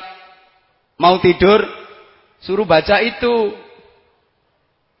 setiap mau tidur suruh baca itu.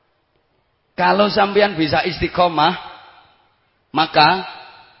 Kalau sampean bisa istiqomah, maka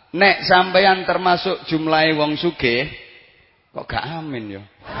nek sampean termasuk jumlahe wong sugih, kok gak amin yo.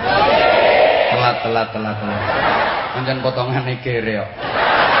 Telat. Pancen potongane kere yo.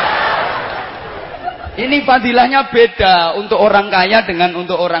 Ini fadilahnya beda untuk orang kaya dengan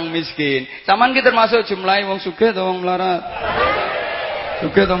untuk orang miskin. Saman kita termasuk jumlahe wong sugih atau wong melarat?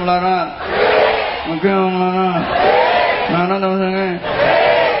 Sugih atau melarat? Sugih atau melarat? Melarat atau sugih?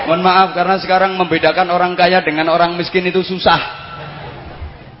 Mohon maaf karena sekarang membedakan orang kaya dengan orang miskin itu susah.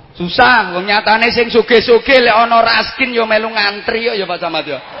 Susah, wong nyatane sing sugih-sugih lek ana raskin yo melu ngantri yo ya Pak Camat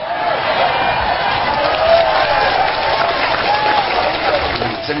yo.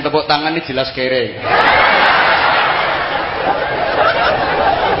 Sing tepuk tangan ini jelas kere.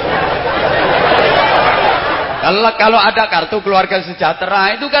 Kalau ada kartu keluarga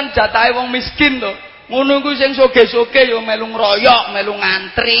sejahtera itu kan jatahe wong miskin to. Ngono ku sing sugih-sugih yo melu ngroyok, melu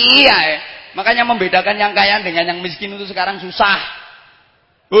ngantri ae. Makanya membedakan yang kaya dengan yang miskin itu sekarang susah.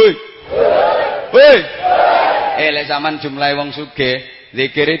 Woi. Woi. Lek zaman jumlah wong sugih,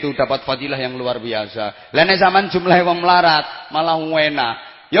 zikir itu dapat fadilah yang luar biasa. Lek zaman jumlah wong melarat, malah wena.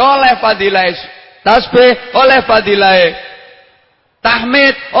 Ya oleh fadilah tasbih, oleh fadilah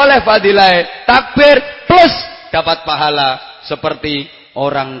tahmid, oleh fadilah takbir, plus dapat pahala seperti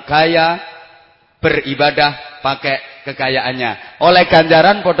orang kaya beribadah pakai kekayaannya. Oleh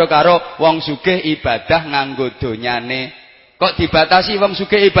ganjaran padha karo wong sugih ibadah nganggo donyane. Kok dibatasi wong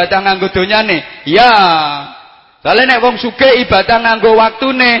sugih ibadah nganggo donyane? Ya. Soalnya nek wong sugih ibadah nganggo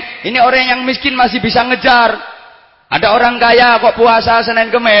waktune, ini orang yang miskin masih bisa ngejar. Ada orang kaya kok puasa Senin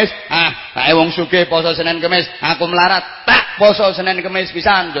Kemis. Kae wong sugih poso Senin Kemis, aku melarat, tak poso Senin Kemis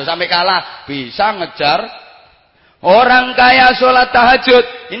pisan, yo sampai kalah, bisa ngejar. Orang kaya sholat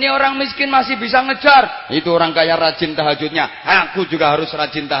tahajud, ini orang miskin masih bisa ngejar. Itu orang kaya rajin tahajudnya, aku juga harus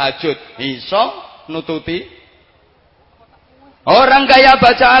rajin tahajud. Iso nututi. Orang kaya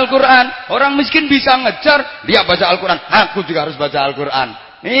baca Al-Quran, orang miskin bisa ngejar, dia baca Al-Quran, aku juga harus baca Al-Quran.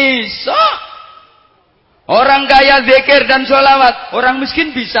 Bisa. Orang kaya zikir dan sholawat, orang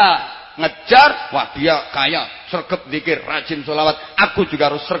miskin bisa ngejar, wah dia kaya, sergap zikir, rajin sholawat, aku juga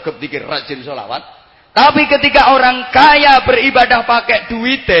harus sergap zikir, rajin sholawat. Tapi ketika orang kaya beribadah pakai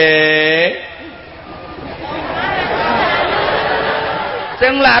duit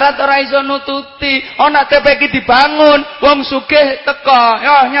sing larat ora iso nututi. Ana TPK dibangun, wong sugih teko,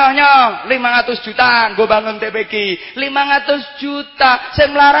 nyoh 500 juta nggo bangun TPK. 500 juta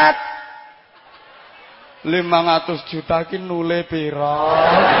sing larat 500 juta ki nule pira?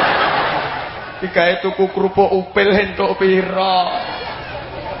 Digawe tuku kerupuk upil entuk pira?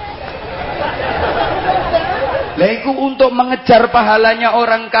 Lah iku untuk mengejar pahalanya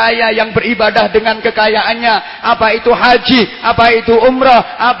orang kaya yang beribadah dengan kekayaannya. Apa itu haji, apa itu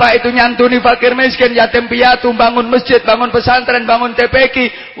umrah, apa itu nyantuni fakir miskin, yatim piatu, bangun masjid, bangun pesantren, bangun TPK.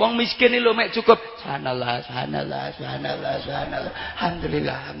 Wong miskin iki lho mek cukup subhanallah, subhanallah, subhanallah, subhanallah.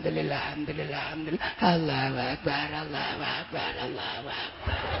 Alhamdulillah, alhamdulillah, alhamdulillah, alhamdulillah. Allahu akbar, Allahu akbar, Allahu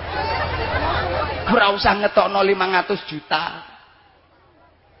akbar. Ora usah ngetokno 500 juta.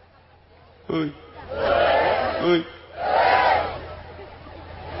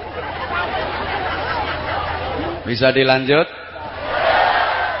 Bisa dilanjut?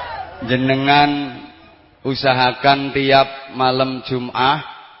 Jenengan usahakan tiap malam Jum'ah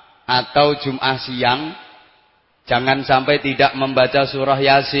atau Jum'ah siang jangan sampai tidak membaca surah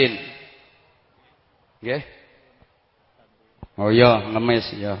Yasin. Nggih? Oh iya, ngemis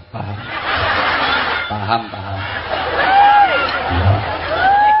ya. Paham.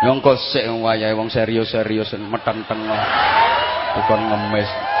 Yang kok sik wayahe wong serius-serius metenteng bukan ngemis.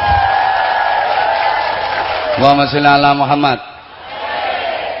 Allahumma sholli ala Muhammad.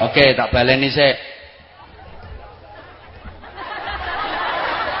 Oke, tak baleni sik.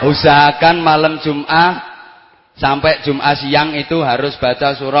 Usahakan malam Jum'ah sampai Jum'ah siang itu harus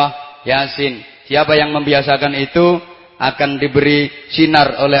baca surah Yasin. Siapa yang membiasakan itu akan diberi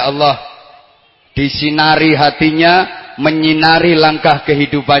sinar oleh Allah. Disinari hatinya, menyinari langkah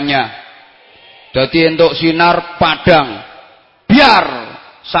kehidupannya. Jadi untuk sinar padang, biar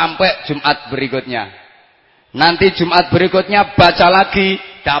sampai Jumat berikutnya. Nanti Jumat berikutnya baca lagi,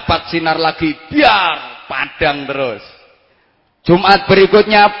 dapat sinar lagi, biar padang terus. Jumat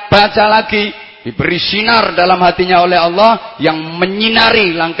berikutnya baca lagi, diberi sinar dalam hatinya oleh Allah yang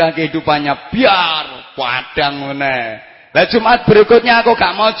menyinari langkah kehidupannya, biar padang meneh. Lah Jumat berikutnya aku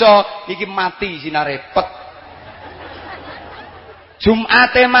gak maca, iki mati sinare pet.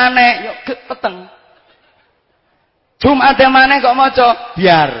 Jumate maneh yo peteng. Jumate maneh kok maca,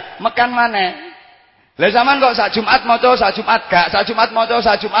 biar mekan maneh. Lah sampean kok sak Jumat maca, sak Jumat gak, sak Jumat maca,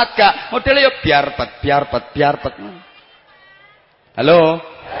 sak Jumat gak. Modele yo biar pet. Halo?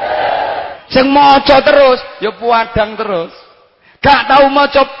 Sing maca terus yo puadang terus. Gak tau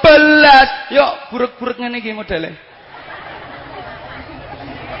maca belas, yo buruk-buruk ngene iki modele.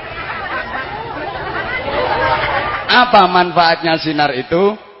 Apa manfaatnya sinar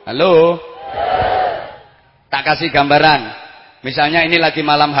itu? Halo? Tak kasih gambaran. Misalnya ini lagi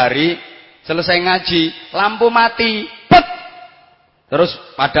malam hari, selesai ngaji, lampu mati, pet. Terus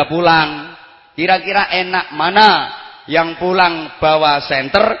pada pulang. Kira-kira enak mana yang pulang bawa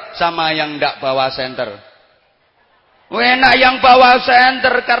senter sama yang enggak bawa senter? Enak yang bawa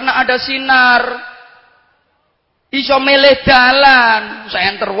senter karena ada sinar. Iso milih dalan,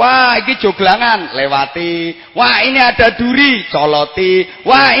 senter, wah iki joglangan, lewati. Wah ini ada duri, coloti.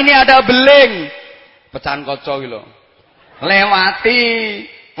 Wah ini ada beling, pecahan kaca iki lho. Lewati.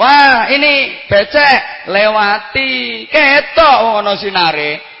 Wah ini becek, lewati. Ketok ono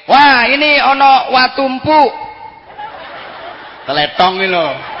sinare. Wah ini ono watu empuk. Teletong iki lho.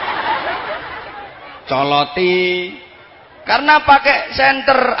 Coloti. Karena pakai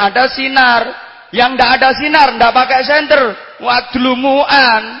senter ada sinar. Yang ndak ada sinar, ndak pakai senter,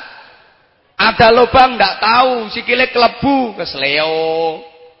 wadlumuan. Ada lubang ndak tahu, sikile klebu, kesleo.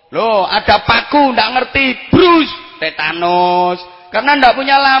 Loh, ada paku ndak ngerti, brus, tetanus. Karena ndak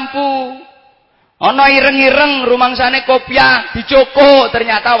punya lampu. Ono ireng-ireng rumangsane kopiah, dicokok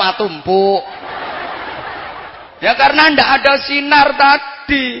ternyata watu empuk. Ya karena ndak ada sinar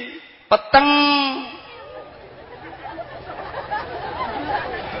tadi, peteng.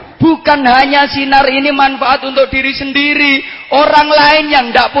 Bukan hanya sinar ini manfaat untuk diri sendiri. Orang lain yang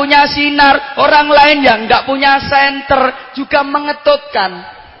tidak punya sinar, orang lain yang tidak punya senter juga mengetutkan.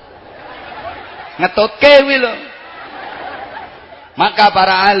 Ngetut kewi loh. Maka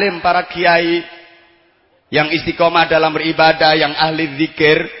para alim, para kiai yang istiqomah dalam beribadah, yang ahli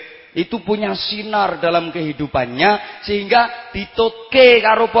zikir, itu punya sinar dalam kehidupannya sehingga ditutke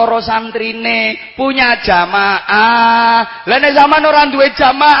karo para santrine, punya jamaah. Lah nek zaman ora duwe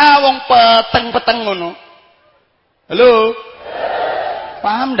jamaah wong peteng-peteng ngono. Halo?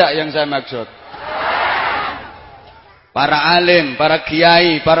 Paham ndak yang saya maksud? Para alim, para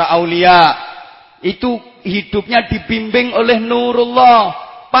kiai, para aulia itu hidupnya dibimbing oleh nurullah,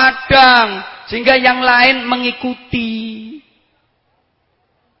 padang, sehingga yang lain mengikuti.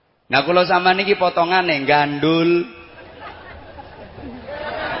 Nah kula sampean niki potongane gandul.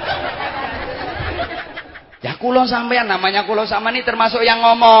 Ya kula sampean, namanya kula sampean ini termasuk yang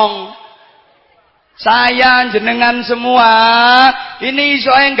ngomong. Saya jenengan semua ini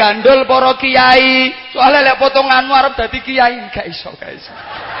iso gandul para kiai. Soale lek potongan arep dadi kiai gak iso.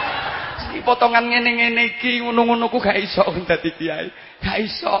 Iki potongan ngene-ngene iki ngono-ngono ku gak iso dadi kiai. Gak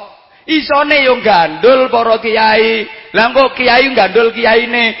iso. Isone yo gandul para kiai. Lah kok kiai gandul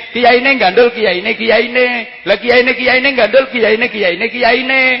kiyaine, kiyaine gandul kiyaine. Lah kiyaine gandul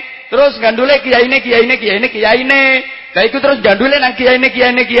kiyaine. Terus gandule kiyaine. Lah iku terus gandule nang kiyaine.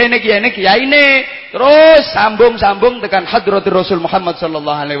 Terus sambung tekan hadratur Rasul Muhammad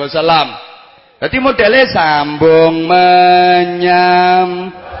sallallahu alaihi wasallam. Dadi modele sambung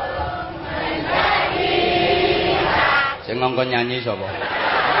menyam. Sing ngongkon nyanyi sapa?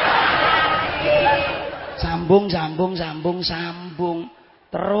 Sambung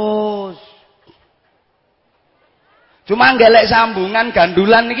terus. Cuma ngelek sambungan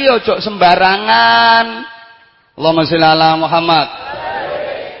gandulan iki ojo sembarangan. Allahumma sholli ala Muhammad.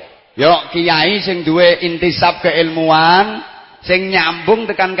 Yo kiai sing duwe intisab keilmuan, sing nyambung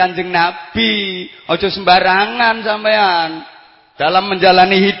tekan Kanjeng Nabi, ojo sembarangan sampean. Dalam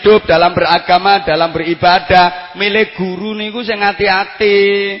menjalani hidup, dalam beragama, dalam beribadah, milih guru niku sing ati-ati.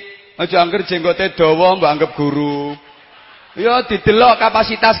 Ojo angger jenggote dawa mbok anggap guru. Ya didelok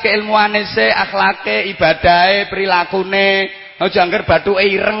kapasitas keilmuane se, akhlake, ibadahe, prilakune. Aja angger bathuke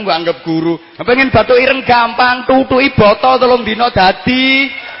ireng mbok anggap guru. Pengen bathuke ireng gampang, tutuki boto 3 dina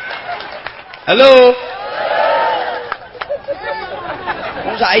dadi. Halo.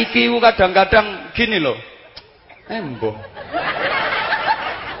 Wong saiki ku kadang-kadang gini lho. Embo.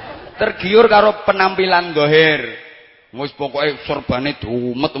 Tergiur karo penampilan zahir. Wis pokoke sorbane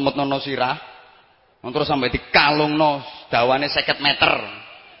diumet-umetno sirah. Terus sampai dikalungno dawane 50 meter.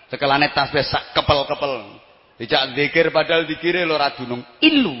 Cekelane tasbih sak kepel-kepel. Dijak zikir padahal dikire lho ra dunung.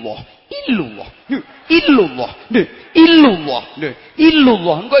 Illallah.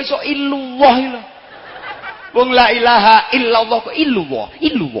 Engko iso illallah lho. Wong la ilaha illallah kok illallah.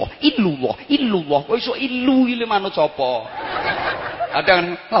 Kok iso ilu iki manut sapa?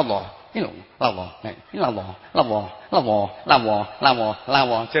 Kadang Allah. Lawo.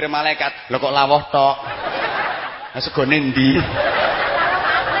 Jere malaikat, lho kok lawoh tok. Lah segone ndi?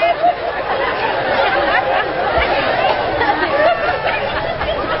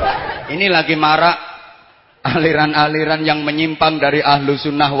 Ini lagi marak aliran-aliran yang menyimpang dari ahlu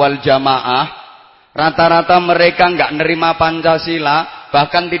sunnah wal jamaah. Rata-rata mereka nggak nerima Pancasila,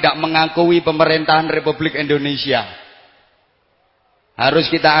 bahkan tidak mengakui pemerintahan Republik Indonesia. Harus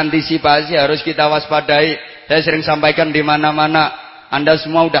kita antisipasi, harus kita waspadai. Saya sering sampaikan di mana-mana. Anda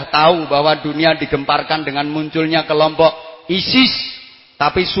semua udah tahu bahwa dunia digemparkan dengan munculnya kelompok ISIS,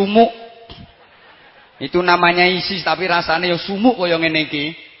 tapi sumuk. Itu namanya ISIS, tapi rasanya ya sumuk kaya ngene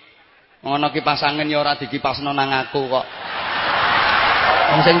iki. Ngono kipas angin ya ora dikipasno nang aku kok.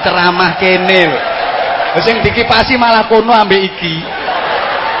 Wong sing ceramah kene lho. Sing dikipasi malah kono ambek iki.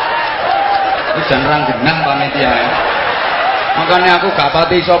 Wis jan ranggenah panitia. Makanya aku gak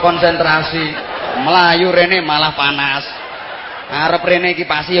pati iso konsentrasi. Melayu rene malah panas. Arep rene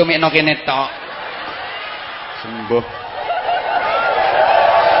kipasi yo mekno kene tok. Sembuh.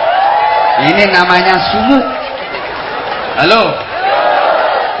 Ini namanya sumuk. Halo.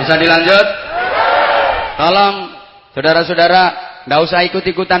 Bisa dilanjut? Tolong saudara-saudara, ndak usah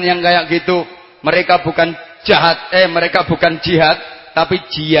ikut-ikutan yang kayak gitu. Mereka bukan mereka bukan jihad, tapi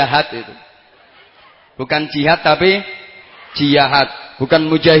jihad itu. Bukan jihad tapi jihad, bukan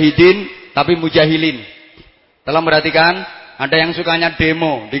mujahidin tapi mujahilin. Tolong perhatikan, ada yang sukanya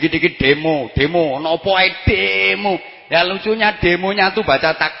demo, dikit-dikit demo, nopo ae demo. Ya lucunya demonya tuh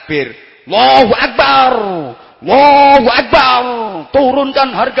baca takbir. Allahu Akbar,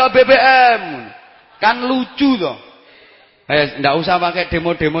 turunkan harga BBM. Kan lucu toh. Ndak usah pakai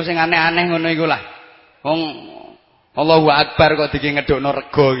demo-demo sing aneh-aneh ngono iku lah. Wong Allahu Akbar kok diki ngedokno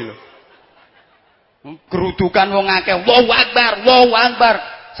rega iki lho. Kerudukan wong akeh, Allahu Akbar.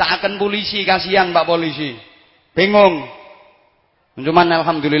 Seakan polisi, kasihan Pak polisi. Bingung. Cuman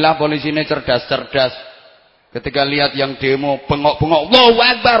alhamdulillah polisinya cerdas. Ketika lihat yang demo bengok-bengok, Allahu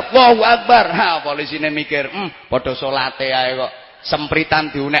Akbar. Ha, polisinya mikir, padha salate ae kok.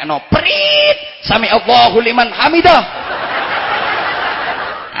 Sempritan diunekno, prit. Sami Allahu liman hamidah.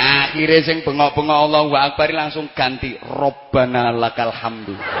 Akhirnya sing bengok-bengok Allahu Akbar langsung ganti Robbana lakal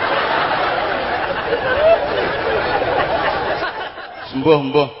hamdu.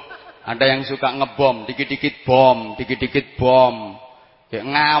 Sembuh. Ada yang suka ngebom, dikit-dikit bom. Kayak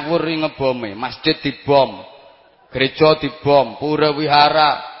ngawur ngebome, masjid dibom, gereja dibom, pura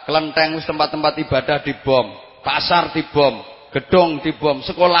wihara, kelenteng tempat-tempat ibadah dibom, pasar dibom, gedung dibom,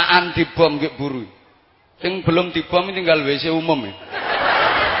 sekolahan dibom nggih buru. Sing belum dibom ini tinggal WC umum ya.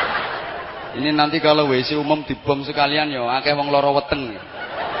 Ini nanti kalau WC umum dibom sekalian ya akeh wong lara weteng.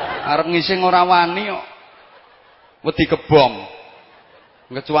 Arep ngising ora wani kok. Wedi kebom.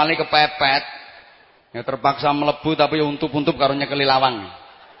 Kecuali kepepet, ya terpaksa melebu tapi untup-untup karo nyekeli lawang.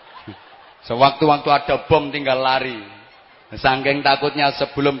 Sewaktu-waktu ada bom tinggal lari. Saking takutnya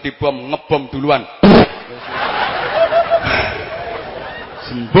sebelum dibom ngebom duluan.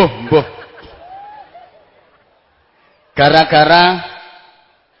 Sembuh. Gara-gara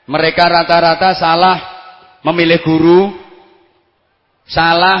mereka rata-rata salah memilih guru,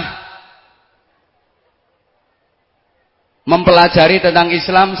 salah mempelajari tentang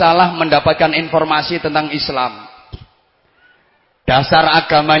Islam, salah mendapatkan informasi tentang Islam. Dasar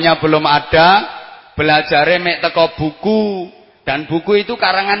agamanya belum ada, Belajare mek teko buku, dan buku itu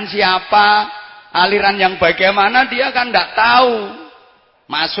karangan siapa, aliran yang bagaimana dia kan ndak tahu.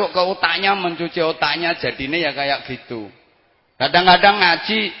 Masuk ke otaknya, mencuci otaknya, jadinya ya kayak gitu. Kadang-kadang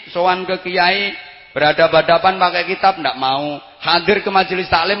ngaji, sowan ke kiai, berhadapan-hadapan pakai kitab ndak mau. Hadir ke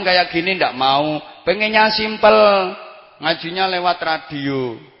majelis taklim kayak gini ndak mau. Pengennya simpel, ngajinya lewat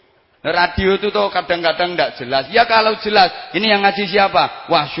radio. Radio itu tuh kadang-kadang ndak jelas. Ya kalau jelas, ini yang ngaji siapa?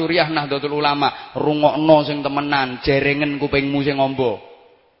 Wah, Syuriah Nahdlatul Ulama. Rungokno sing temenan, jerengen kupingmu sing ngombo.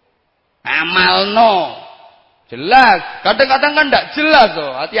 Amalno. Jelas. Kadang-kadang kan ndak jelas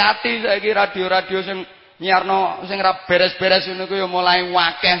tuh. Hati-hati saiki radio-radio sing nyiarno sing ra beres-beres ngono ku ya mulai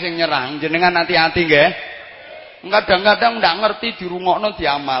wakeh sing nyerang. Jenengan hati-hati nggih. Kadang-kadang ndak ngerti dirungokno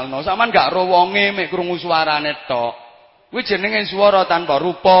diamalno. Sampeyan gak ro wonge mek krungu suarane tok. Kuwi jenenge swara tanpa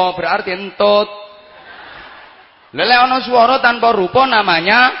rupa, berarti entut. Lele ana swara tanpa rupa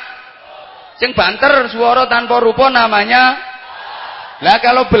namanya sing banter, swara tanpa rupa namanya. Lah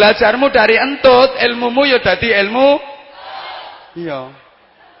kalau belajarmu dari entut, ilmumu ya dadi ilmu. Iya.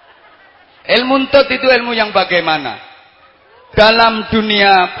 Ilmu entut itu ilmu yang bagaimana? Dalam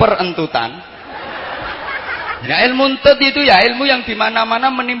dunia perentutan. Ya ilmu entut itu ya ilmu yang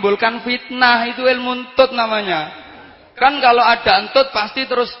dimana-mana menimbulkan fitnah, itu ilmu entut namanya. Kan kalau ada entut pasti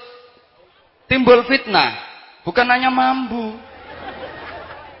terus timbul fitnah. Bukan hanya mambu.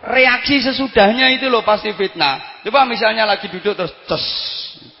 Reaksi sesudahnya itu loh pasti fitnah. Coba misalnya lagi duduk terus ces.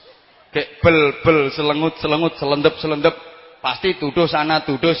 Kayak bel selengut selendep. Pasti tuduh sana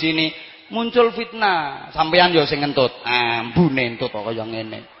tuduh sini. Muncul fitnah. Sampeyan yo sing entut. Ambune entut kok kaya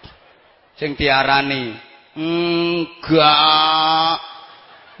ngene. Sing diarani enggak.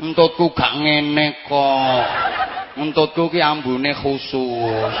 Entutku gak ngene kok. Entutku ki ambune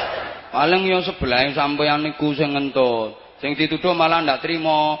khusus. Paling yo sebelahe sampeyan niku sing entut. Sing dituduh malah ndak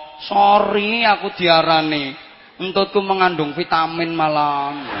trimo. Sorry aku diarani. Entutku mengandung vitamin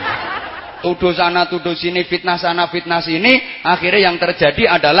malah. Tuduh sana tuduh sini, fitnah sana fitnah sini, akhirnya yang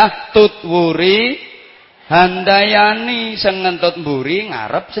terjadi adalah tutwuri handayani, sing ngentut mburi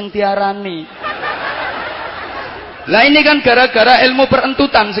ngarep sing diarani. Lah ini kan gara-gara ilmu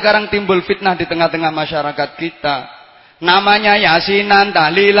perentutan sekarang timbul fitnah di tengah-tengah masyarakat kita. Namanya yasinan,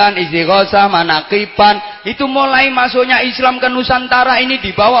 tahlilan, istighosah, manaqiban. Itu mulai masuknya Islam ke Nusantara ini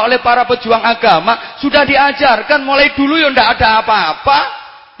dibawa oleh para pejuang agama. Sudah diajarkan mulai dulu ya ndak ada apa-apa.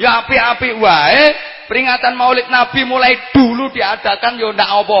 Ya api-api wae. Peringatan Maulid Nabi mulai dulu diadakan ya ndak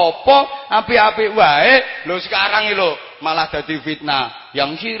apa-apa. Api-api wae. Loh sekarang itu malah jadi fitnah.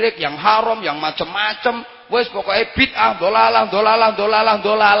 Yang syirik, yang haram, yang macem-macem. Wes pokoknya bid'ah, dolalah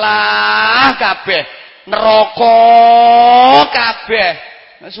kabeh. Neraka kabeh.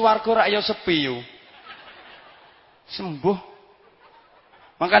 Nek swarga rak ya sepi yo. Sembuh.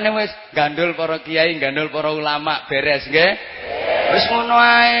 Makane wis gandul para kiai, gandul para ulama beres nggih. Wis ngono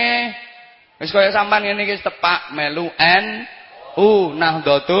ae. Wis kaya sampean ngene iki tepak melu NU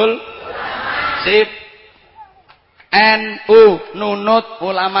Nahdlatul Sip. NU nunut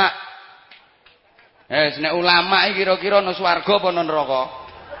ulama. Nek ulama iki kira-kira nang swarga apa nang neraka?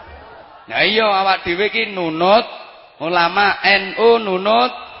 Nah iya awak dhewe iki nunut ulama, NU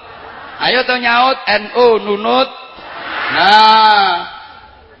nunut. Ayo to nyaut NU nunut. Nah.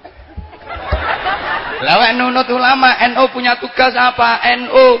 Lawak nunut ulama, NU punya tugas apa?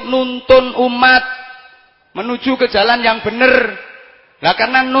 NU nuntun umat menuju ke jalan yang benar. Lah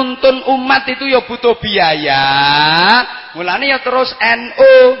karena nuntun umat itu ya butuh biaya. Mulane ya terus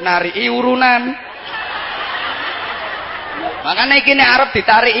NU narii urunan. Makanya iki nek arep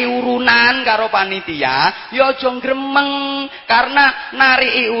ditariki urunan karo panitia, ya aja gremeng karena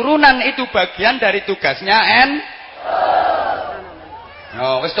nariki urunan itu bagian dari tugasnya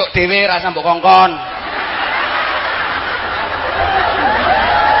Yo wis tok dhewe ra sambok kongkon.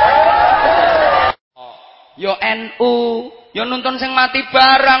 Yo NU, yo nuntun sing mati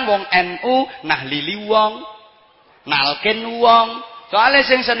barang wong NU nahlili wong, nalkin wong. Soale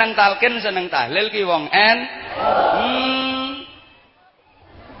sing seneng talkin seneng tahlil ki wong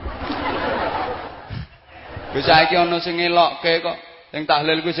Wis saiki ana sing ngelokke kok. Sing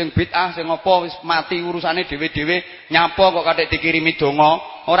tahlil kuwi sing bid'ah, sing apa wis mati urusane dhewe-dhewe, nyapa kok katik dikirimi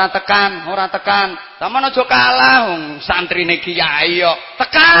donga, ora tekan. Sampeyan aja kalah wong santrine kiai kok.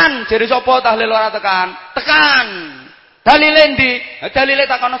 Tekan, jere sapa tahlil ora tekan? Tekan. Dalile ndi? Dalile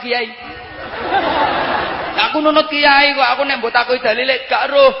takono kiai. Aku nunut kiai kok, aku nek mbok takoki dalile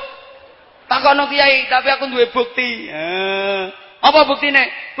gak roh. Takono kiai, tapi aku duwe bukti. Apa buktine?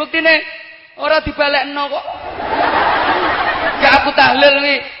 Buktine ora dibalekno kok. Ya aku tahlil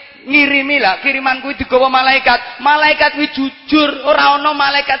kuwi ngirimi lah, kiriman kuwi digawa malaikat. Malaikat kuwi jujur, ora ana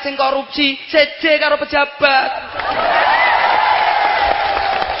malaikat sing korupsi, seje karo pejabat.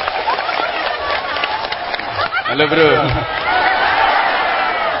 Halo, Bro.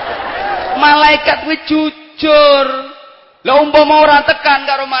 Malaikat kuwi jujur. Lah umpama ora tekan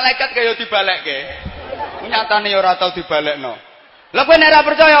karo malaikat kaya dibalekke. Nyatane ora tau dibalekno. Lah kowe nek ora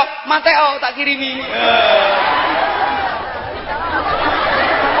percaya, mateo tak kirimi.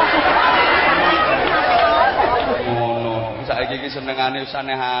 Ngono, saiki iki senengane wis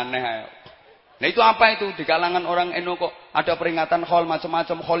aneh-aneh ae. Nah itu apa itu? Di kalangan orang NU kok ada peringatan haul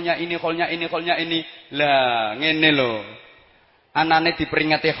macam-macam, haulnya ini, haulnya ini, haulnya ini. Lah, ngene lho. Anane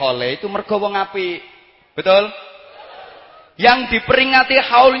diperingati haule itu mergo wong apik. Betul? Yang diperingati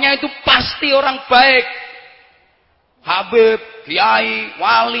haulnya itu pasti orang baik. Habib, kiai,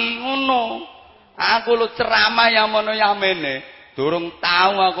 wali, ngono. Aku lu ceramah yang mono yamene. Durung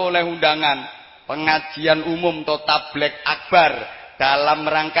tahu aku oleh undangan pengajian umum atau tablek akbar dalam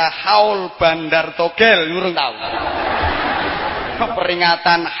rangka haul Bandar Togel, durung tahu.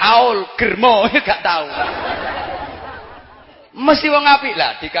 Peringatan haul Germo, gak tahu. Mesti wong apik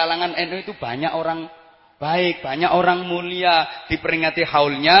lah. Di kalangan NU itu banyak orang baik, banyak orang mulia. Diperingati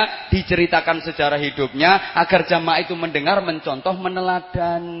haulnya, diceritakan sejarah hidupnya agar jamaah itu mendengar, mencontoh,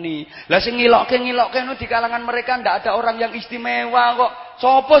 meneladani. Lah sing ngilokke nu di kalangan mereka ndak ada orang yang istimewa kok.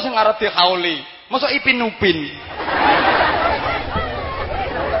 Sopo sing arep dihauli? Mosok Ipin Upin.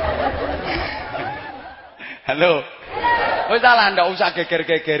 Halo. Wis lah ndak usah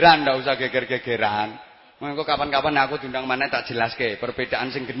geger-gegeran, ndak usah geger-gegeran. Mengko kapan-kapan aku diundang maneh tak jelaske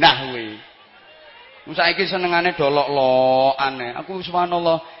perbedaan sing genah kuwi. Saiki senengane dolok-lokane. Aku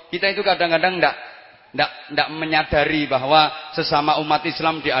subhanallah, kita itu kadang-kadang ndak menyadari bahwa sesama umat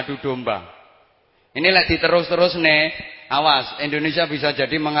Islam diadu domba. Ini lek diterus-terus nih, awas, Indonesia bisa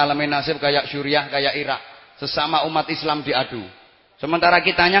jadi mengalami nasib kayak Suriah, kayak Irak. Sesama umat Islam diadu. Sementara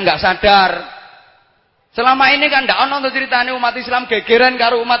kitanya nggak sadar. Selama ini kan ndak ono ceritane umat Islam gegeran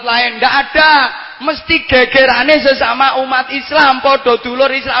karo umat lain, ndak ada. Mesti gegerane sesama umat Islam, padha dulur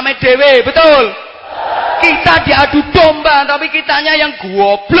Islame dhewe, betul? Kita diadu domba, tapi kitanya yang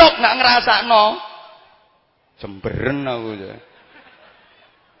goblok nggak ngerasakno. Jemberen aku ya.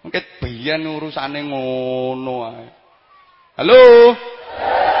 Mungkin biyen urusane ngono ae. Halo.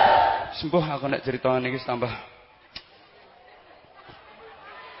 Sembuh aku nek ceritane iki tambah.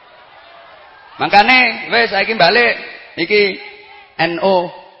 Makane wis saiki balik iki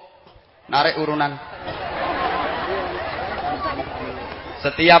NU narik urunan.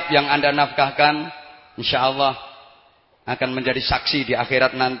 Setiap yang Anda nafkahkan insyaallah akan menjadi saksi di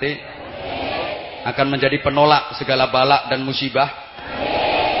akhirat nanti. Akan menjadi penolak segala bala dan musibah.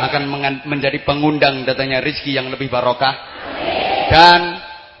 Akan menjadi pengundang datanya rezeki yang lebih barokah. Dan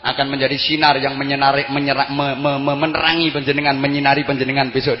akan menjadi sinar yang menerangi panjenengan, menyinari panjenengan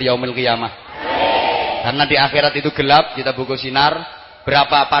besok di yaumil qiyamah. Karena di akhirat itu gelap, kita buku sinar.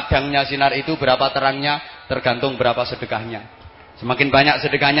 Berapa padangnya sinar itu, berapa terangnya, tergantung berapa sedekahnya. Semakin banyak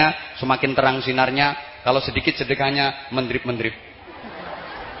sedekahnya, semakin terang sinarnya. Kalau sedikit sedekahnya, mendrip-mendrip.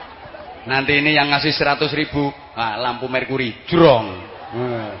 Nanti ini yang ngasih 100.000, lampu merkuri, jrong.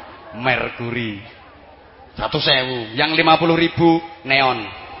 Merkuri. 100.000. Yang 50.000, neon.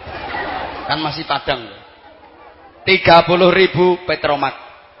 Kan masih padang. 30.000, petromak.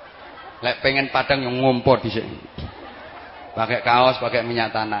 Lek pengen padang yang ngumpul di sini. Pakai kaos, pakai minyak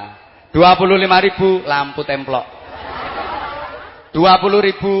tanah. 25.000, lampu templok.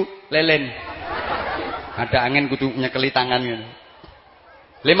 20.000 lelen. Ada angin kudu nyekeli tangan gitu.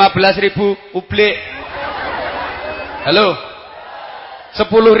 15.000 ublik. Halo.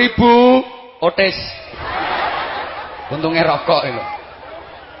 10.000 otes. Untungnya rokok itu.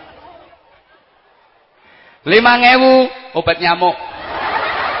 5.000 obat nyamuk.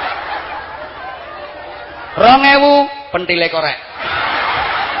 2.000 pentile korek.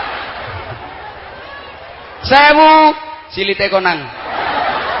 1.000 silite konang.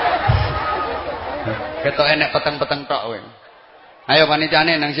 Ketok enek peteng-peteng tok kowe. Ayo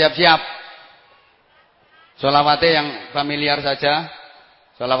panitiane nang siap-siap. Sholawate yang familiar saja.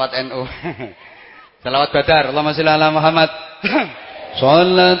 Sholawat NU. Sholawat Badar. Allahumma sholli ala Muhammad.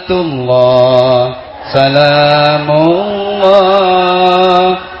 Salatullah salamullah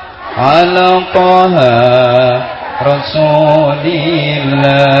ala taha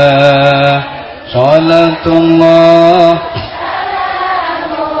rasulillah. Salatullah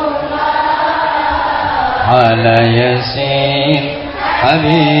ala yasin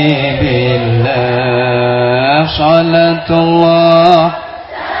habibillah. Salatullah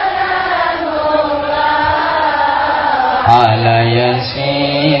ala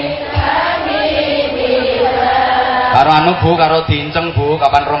yasin anu Bu karo diinceng Bu,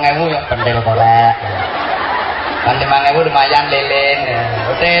 kapan 2000 ya pentil korek. Kan 5000 lumayan lilin.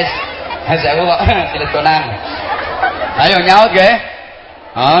 Wis. Sewu kok teleponan. Ayo nyaut nggih.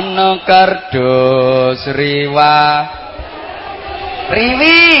 Ana kardus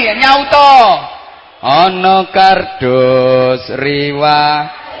riwi nyauto. Ana kardus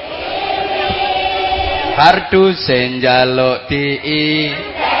kardus njaluk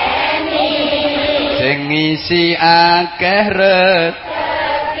sing ngisi akeh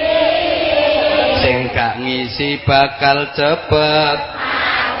rezeki, sing gak ngisi bakal cepet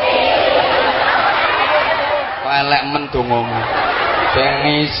kok elek men dongamu. Sing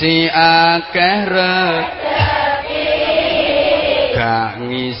ngisi akeh rezeki, gak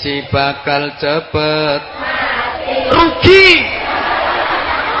ngisi bakal cepet rugi.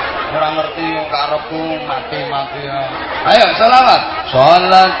 Ora ngerti karepku mati-mati ya. Ayo selawat.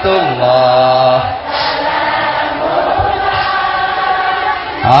 Salatullah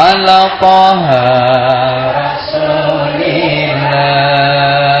ala Taha Rasulillah.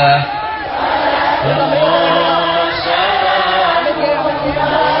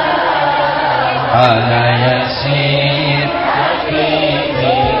 Ala Yasin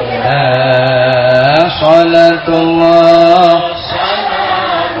salatullah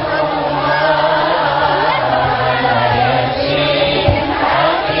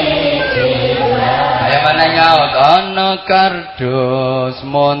nyaut ana kardus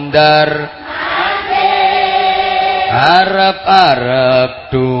mondar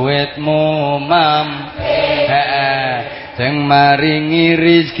arep-arep duitmu sing maringi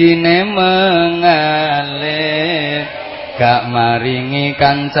rezekine mengalir gak maringi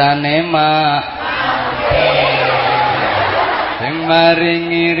kancane sing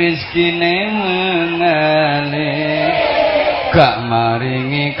maringi rezekine mengalir gak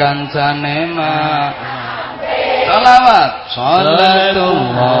maringi kancane salawat.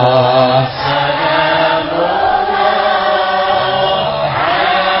 Salatullah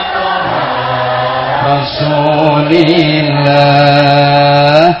Rasulillah.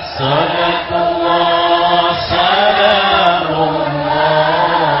 Salatullah salamullah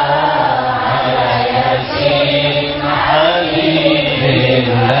ala yasin habibillah.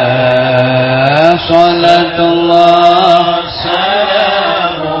 Salatullah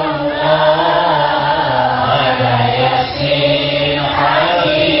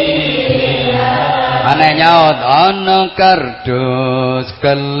ana nyaut ana kardus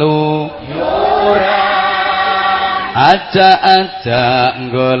keluyuran aja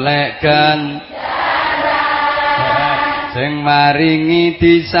golekkan sing maringi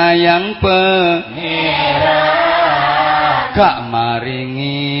disayang pengira gak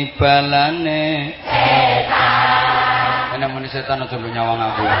maringi balane setan. Ana muni setan aja nyawang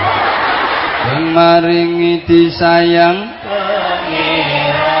aku. Sing maringi disayang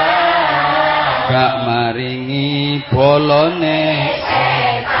pengira gak maringi bolone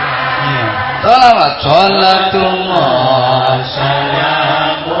setan. Salawat. Salatullah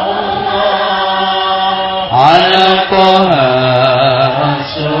salamullah ala Taha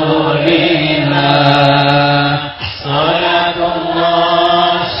Rasulillah.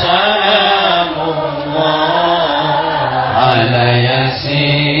 Salatullah salamullah ala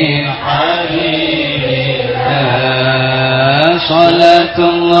yasin habibillah.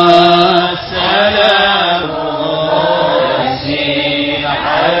 Salatullah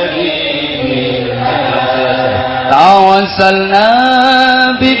tawassalna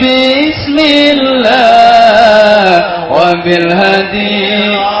bismillah wa bil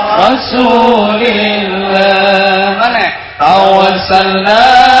hadi rasulillah. Mana tawassalna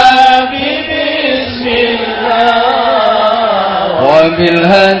bismillah wa bil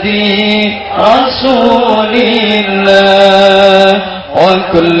hadi rasulillah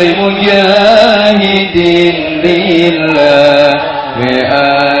wa kulli mujahidin lillah bi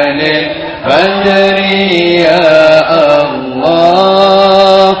alil badri ya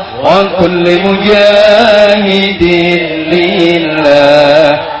Allah wa kulli mujahidin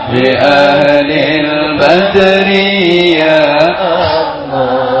lillah bi ahlil badri ya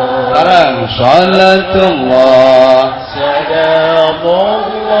Allah. Sekarang salatullah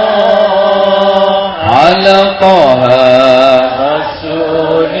salamullah ala Taha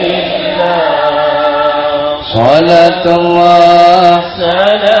Rasulillah. Salatullah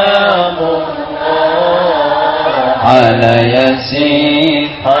salamullah ala yasin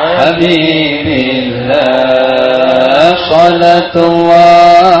habibillah.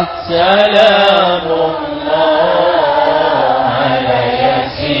 Salatullah salamullah ala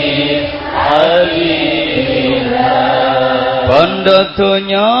yasin habibillah. Bondo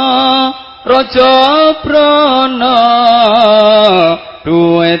donya raja brana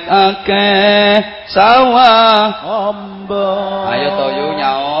duit akeh sawah amba. Ayo to yu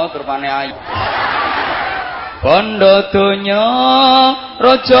nyaut rupane ayu. Bondo donya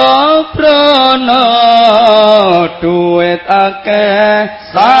raja brana duit akeh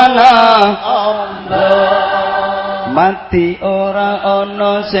sanah amba. Mati ora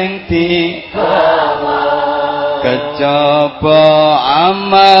ana sing digawa kejaba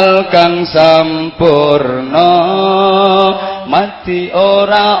amal kang sampurna. Mati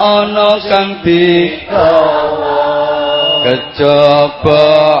ora ana kang digawa kejaba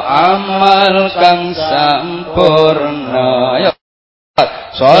amal kang sampurna. Ayo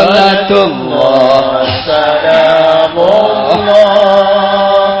salatullah salamullah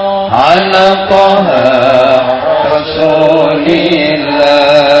ala taha rasulillah.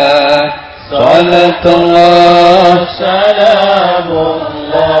 Salatullah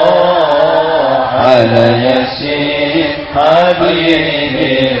salamullah ala yasin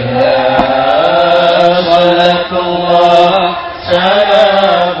habibillah. Salatullah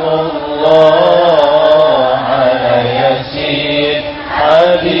salamullah ala yasin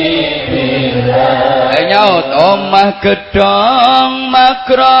habibillah. Nyaut omah gedong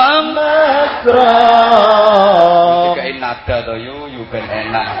makram makram. Dikai nada to yu ben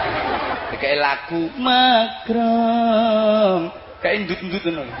enak. Dikai lagu makram. Kayak ndut-ndut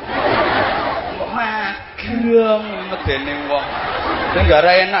ngono. Makram medene wong.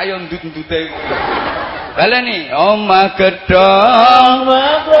 Nenggara enak ya ndut-ndute. Baleni omah gedong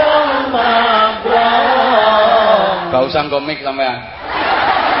makram makram. Gak usah komik sampean.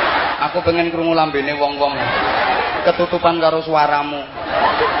 Aku pengen krungu lambene wong-wong. Ketutupan karo suaramu.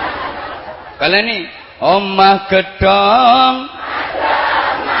 Baleni omah gedong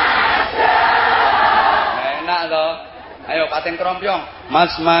enak to. Ayo paten krompyong.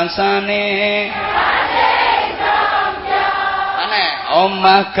 Mas-masane paten krompyong. Aneh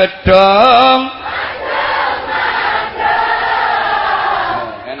omah gedong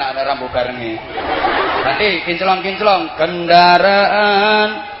enak nek rambu barengi. Nanti kinclong-kinclong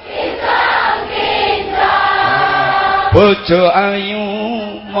kendaraan kinclong-kinclong. Bojo ayu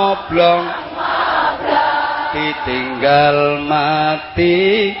moblong ditinggal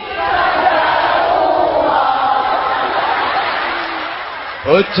mati.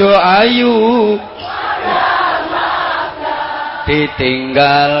 Bojo ayu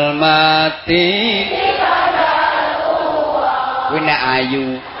ditinggal mati. Kuwi nek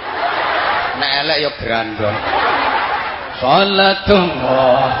ayu, nek elek ya grandong.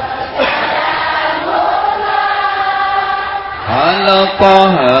 Salatullah ala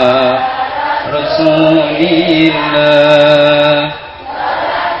taha rasulillah.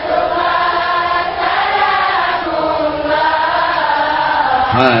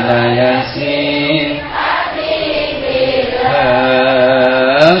 Ala yasin habibillah.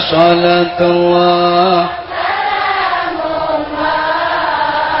 Salatullah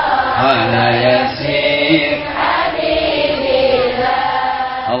ala yasin habibillah.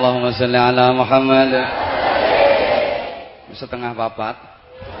 Allahumma salli ala Muhammad. Setengah papat.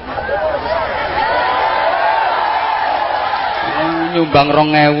 Nyumbang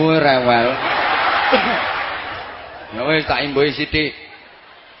 2000 rewel. Ya wis tak imboi sithik.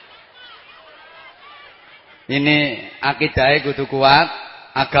 Ini akidahnya kudu kuat,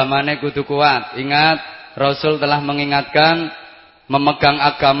 agamanya kudu kuat. Ingat, Rasul telah mengingatkan, memegang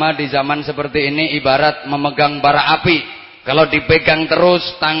agama di zaman seperti ini ibarat memegang bara api. Kalau dipegang terus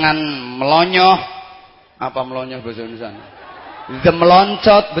tangan melonyoh, apa melonyoh bahasa Indonesia?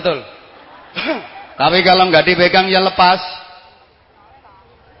 Meloncat, betul. Tapi kalau nggak dipegang ya lepas.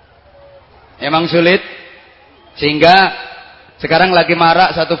 Emang sulit. Sehingga sekarang lagi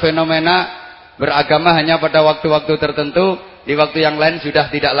marak satu fenomena beragama hanya pada waktu-waktu tertentu, di waktu yang lain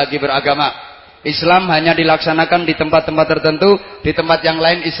sudah tidak lagi beragama. Islam hanya dilaksanakan di tempat-tempat tertentu, di tempat yang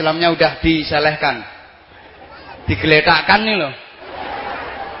lain Islamnya udah diselehkan, digeletakkan nih loh.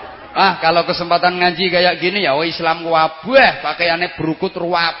 Kalau kesempatan ngaji kayak gini ya, Islam wabah, pakaiannya berukut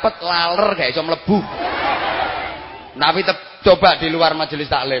ruwapet, laler, gak iso mlebu. Tapi coba di luar majelis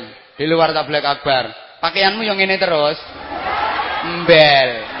taklim, di luar tabligh akbar, pakaianmu yang ini terus,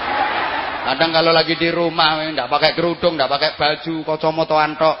 embel. Kadang kalau lagi di rumah ndak pakai kerudung, ndak pakai baju, kacamata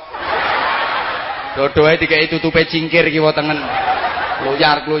antok. Dodoe dikai tutupe cingkir kiwa tengen.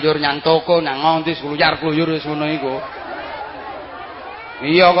 Kluyar-kluyur nyang toko, nang ngontis kluyar-kluyur wis ngono iku.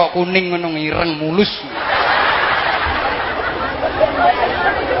 Iya kok kuning ngono ireng mulus.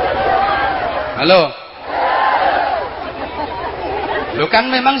 Halo. Loh kan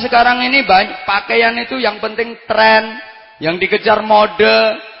memang sekarang ini pakaian itu yang penting tren, yang dikejar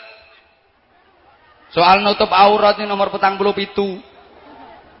mode. Soal nutup aurat ini nomor 47.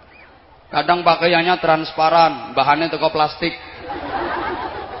 Kadang pakaiannya transparan, bahannya teko plastik.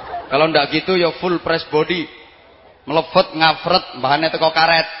 Kalau ndak gitu ya full press body. Melevet ngafret, bahannya teko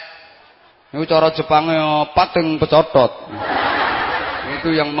karet. Itu cara Jepangnya pateng pecotot.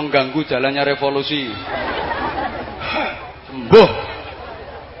 Itu yang mengganggu jalannya revolusi. Sembuh.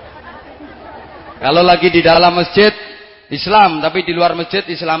 Kalau lagi di dalam masjid Islam, tapi di luar masjid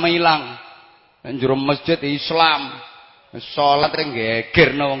Islamnya hilang. Dan juru masjid Islam. Sholat yang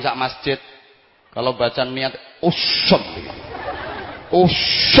geger wong sak masjid. Kalau baca niat usolli.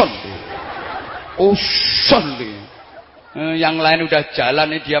 Yang lain udah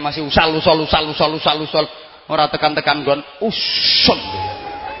jalan dia masih usal. Ora tekan-tekan gon usolli.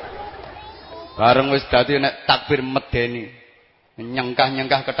 Bareng wis dadi nek takbir medeni.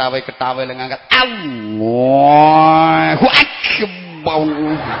 Nyengkah ketawa le ngangkat Allahu Akbar.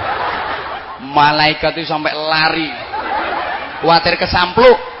 Malaikat itu sampai lari. Kuatir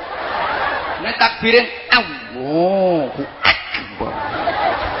kesampluk. Ini takbirin Allahu Akbar.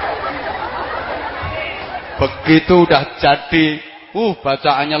 Begitu udah jadi,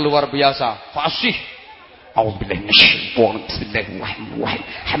 bacaannya luar biasa, fasih. A'udzubillahi minasyaitonir rajim. Bismillahirrahmanirrahim.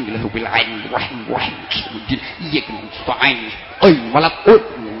 Alhamdulillahirabbil alamin. Iyyaka nasta'in. Ay malak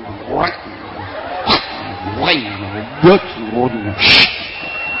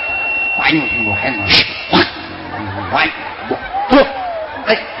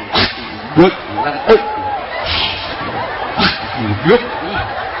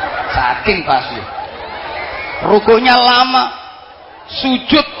saking fasih. Rukunya lama,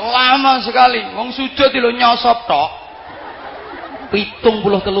 sujud lama sekali. Wong sujud lho nyosop tok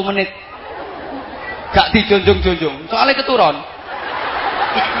 73 menit. Gak dijonjong-jonjong, soalnya keturun.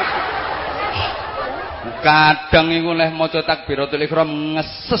 Kadang iku leh maca takbiratul ihram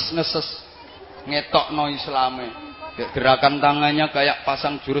ngeses ngetokno islame. Gerakan tangannya kayak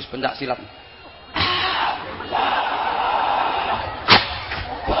pasang jurus pencak silat.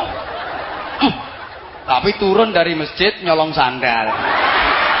 Tapi turun dari masjid nyolong sandal.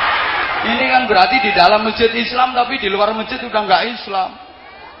 Ini kan berarti di dalam masjid Islam, tapi di luar masjid udah nggak Islam.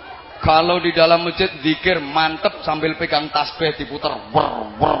 Kalau di dalam masjid zikir mantep sambil pegang tasbih diputar.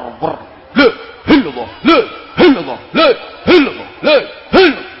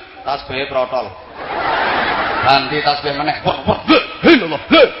 Tasbih protol. Nanti tasbih meneh.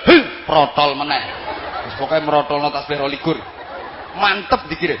 Protol meneh. Wis pokoke merotolno tasbih 22. Mantep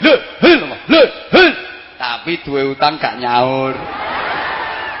dikire. Tapi duwe utang gak nyaur.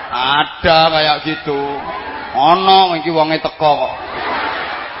 Ada kayak gitu. Ono iki wonge teko kok.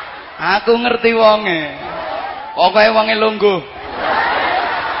 Aku ngerti wonge. Pokoke wonge lungguh.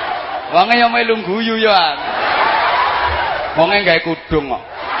 Wonge yo melu guyu yo. Wonge gawe kudung kok.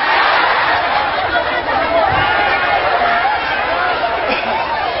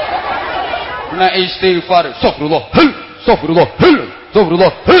 Nah istighfar, astagfirullah.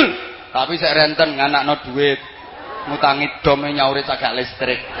 Tapi saya renten nganakno duit, ngutangi dome nyaure cagak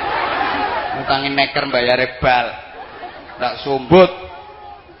listrik, ngutangi neker bayare bal, tak sumbut.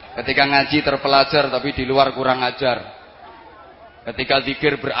 Ketika ngaji terpelajar tapi di luar kurang ajar. Ketika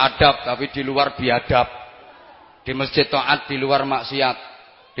zikir beradab tapi di luar biadab. Di masjid taat di luar maksiat.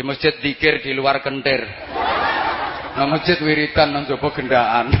 Di masjid zikir di luar kentir. Nah masjid wiridan nang jaba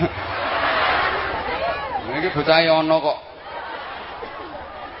gendaan. Ini bocah ono kok.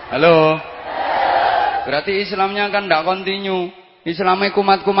 Halo. Berarti Islamnya kan ndak kontinu. Islamnya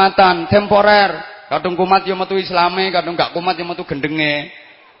kumat-kumatan, temporer. Kadung kumat yo metu Islame, kadung gak kumat yo metu gendenge.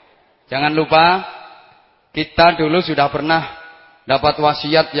 Jangan lupa kita dulu sudah pernah dapat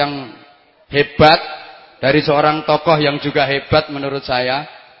wasiat yang hebat dari seorang tokoh yang juga hebat menurut saya.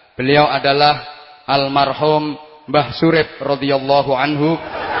 Beliau adalah almarhum Mbah Surip radhiyallahu anhu.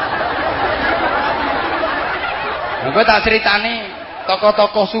 Gue tak ceritani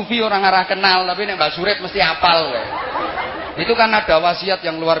tokoh-tokoh sufi orang arah kenal, tapi nek Mbah Surip mesti hafal. Itu kan ada wasiat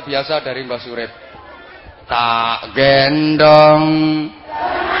yang luar biasa dari Mbah Surip. Tak gendong.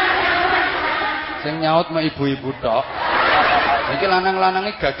 Sing nyaut mah ibu-ibu tok. Iki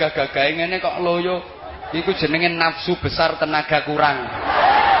lanang-lanange gagah-gagahe ngene kok loyo. Iku jenenge nafsu besar tenaga kurang.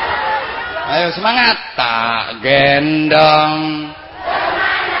 Ayo semangat. Tak gendong.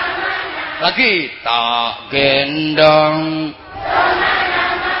 Lagi tak gendong.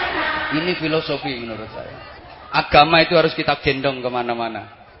 Ini filosofi menurut saya. Agama itu harus kita gendong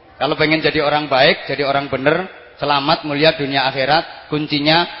kemana-mana. Kalau pengen jadi orang baik, jadi orang benar, selamat, mulia dunia akhirat,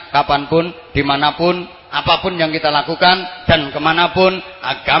 kuncinya kapanpun, dimanapun, apapun yang kita lakukan dan kemanapun,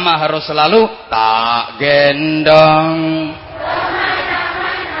 agama harus selalu tak gendong.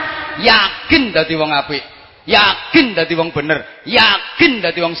 yakin dadi wong apik, yakin dadi wong bener, yakin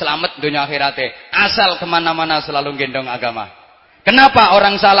dadi wong selamat dunia akhirate. Asal kemana-mana selalu gendong agama. Kenapa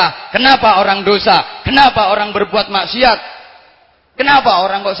orang salah? Kenapa orang dosa? Kenapa orang berbuat maksiat? Kenapa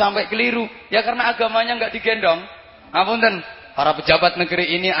orang kok sampai keliru? Ya karena agamanya nggak digendong. Ngapunten, para pejabat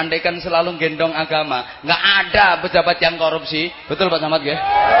negeri ini andaikan selalu gendong agama, nggak ada pejabat yang korupsi. Betul Pak Samad nggih?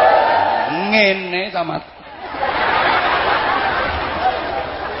 Ngene Samad.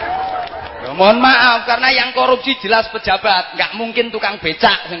 Ya, mohon maaf karena yang korupsi jelas pejabat, nggak mungkin tukang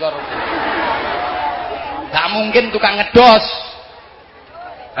becak sing korupsi. Nggak mungkin tukang ngedos.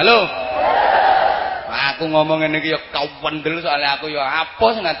 Halo. Aku ngomong ngene iki ya kawendel soalnya aku ya apa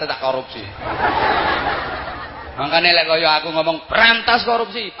sing tak korupsi. Makane lek kaya aku ngomong berantas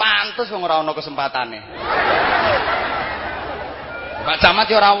korupsi, pantes wong ora ana kesempatane. Pak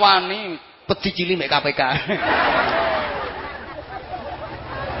Camat ya ora wani pedi cili mek KPK.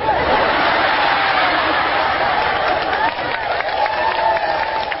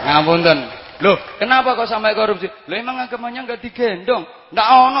 Ngapunten. Loh, kenapa kok sampai korupsi? Loh emang agamanya enggak digendong. Enggak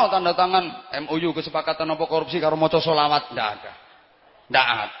ono tanda tangan MOU kesepakatan apa korupsi karo maca selawat, enggak ada. Enggak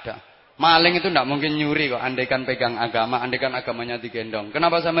ada. Maling itu enggak mungkin nyuri kok andaikan pegang agama, andaikan agamanya digendong.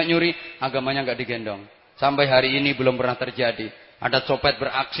 Kenapa sampai nyuri? Agamanya enggak digendong. Sampai hari ini belum pernah terjadi. Ada copet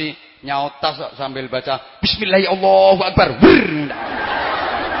beraksi nyaut tas sambil baca Bismillahirrahmanirrahim.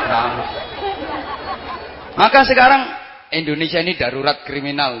 Maka sekarang Indonesia ini darurat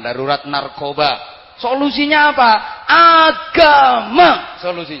kriminal, darurat narkoba. Solusinya apa? Agama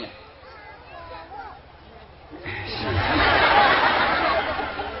solusinya.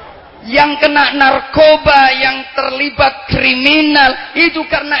 Yang kena narkoba, yang terlibat kriminal, itu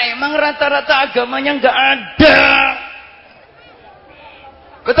karena emang rata-rata agamanya nggak ada.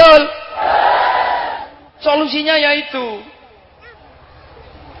 Betul? Solusinya yaitu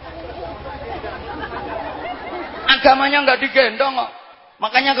agamanya nggak digendong kok.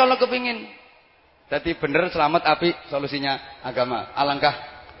 Makanya kalau kepingin jadi bener selamat api, solusinya agama. Alangkah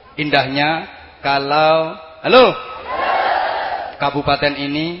indahnya kalau kabupaten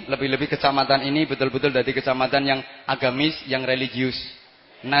ini, lebih-lebih kecamatan ini betul-betul dari kecamatan yang agamis, yang religius,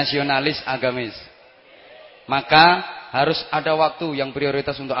 nasionalis agamis. Maka harus ada waktu yang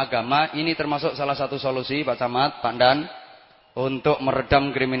prioritas untuk agama. Ini termasuk salah satu solusi Pak Camat, Pak Dan, untuk meredam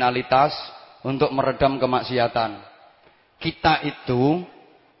kriminalitas, untuk meredam kemaksiatan. Kita itu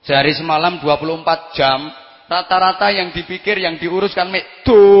sehari semalam 24 jam, rata-rata yang dipikir, yang diuruskan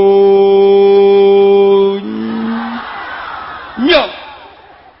dunya.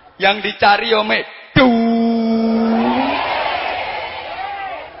 Yang dicari yo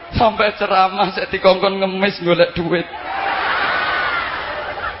sampai ceramah saya dikongkon ngemis golek duit.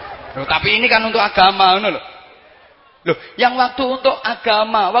 Loh, tapi ini kan untuk agama ngono lho. Loh, yang waktu untuk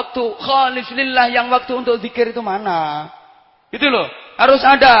agama, waktu khalis lillah, yang waktu untuk zikir itu mana? Itu loh, harus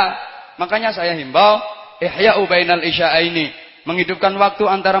ada. Makanya saya himbau, ihya'u bainal isya'aini, menghidupkan waktu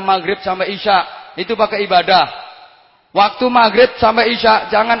antara maghrib sampai isya, itu pakai ibadah. Waktu maghrib sampai isya,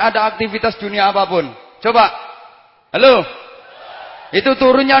 jangan ada aktivitas dunia apapun. Coba. Halo? Itu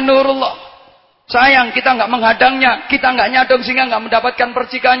turunnya nurullah. Sayang, kita nggak menghadangnya, kita nggak nyadong sehingga nggak mendapatkan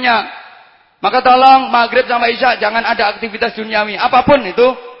percikannya. Maka tolong maghrib sampai isya jangan ada aktivitas duniawi. Apapun itu,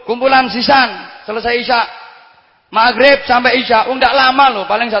 kumpulan sisan, selesai isya. Maghrib sampai isya, enggak lama loh,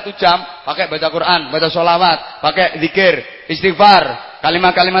 paling 1 jam. Pakai baca Quran, baca sholawat, pakai zikir, istighfar,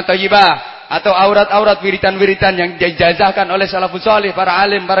 kalimat-kalimat thayyibah, atau aurat-aurat wiridan-wiridan yang dijazahkan oleh salafus salih, para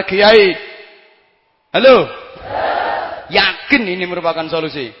alim, para kiai. Halo? Yakin ini merupakan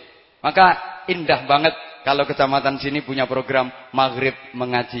solusi. Maka indah banget kalau kecamatan sini punya program maghrib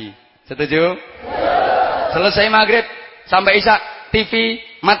mengaji. Setuju? Selesai maghrib sampai isya, TV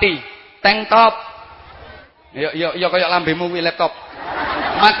mati, tank top, yo kayak lambemu laptop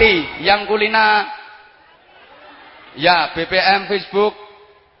mati, yang kulina, ya BBM, Facebook,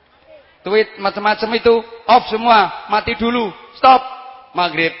 tweet macam-macam itu off semua, mati dulu, stop,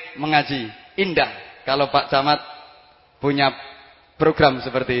 maghrib mengaji. Indah kalau Pak Camat punya program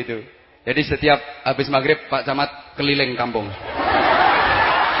seperti itu. Jadi setiap habis maghrib Pak Camat keliling kampung.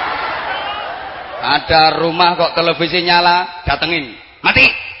 Ada rumah kok televisi nyala, datengin. Mati.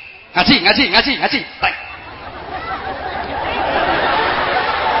 Ngaji. Baik.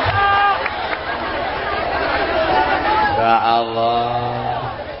 Ya Allah.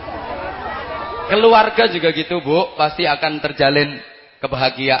 Keluarga juga gitu, Bu. Pasti akan terjalin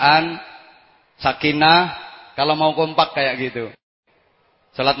kebahagiaan, sakinah kalau mau kompak kayak gitu.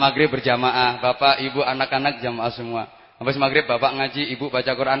 Salat maghrib berjamaah, bapak, ibu, anak-anak jamaah semua. Habis maghrib bapak ngaji, ibu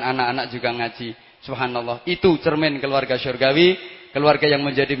baca Quran, anak-anak juga ngaji. Subhanallah, itu cermin keluarga syurgawi. keluarga yang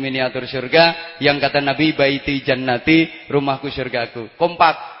menjadi miniatur surga, yang kata Nabi baiti jannati, rumahku surgaku.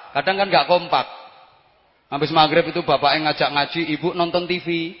 Kompak. Kadang kan enggak kompak. Habis maghrib itu bapaknya ngajak ngaji, ibu nonton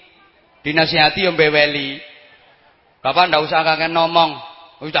TV. Dinasihati yang beweli. Bapak ndak usah kakek ngomong.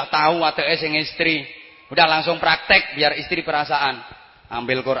 Udah tahu ateke sing istri. Udah langsung praktek biar istri perasaan.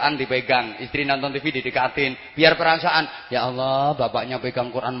 Ambil Quran dipegang, istri nonton TV didekatin, biar perasaan. Ya Allah, bapaknya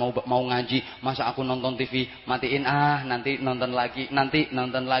pegang Quran mau ngaji, masa aku nonton TV, matiin nanti nonton lagi,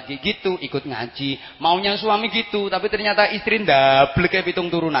 gitu ikut ngaji. Maunya suami gitu, tapi ternyata istri ndablek kayak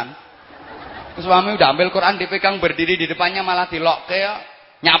pitung turunan. Suami udah ambil Quran dipegang, berdiri di depannya malah dilokke,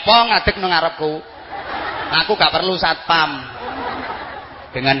 nyapo ngadeg nang ngarepku. Aku gak perlu satpam.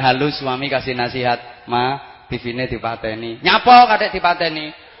 Dengan halus suami kasih nasihat, "Ma, TV-ne dipateni." "Nyapa kadek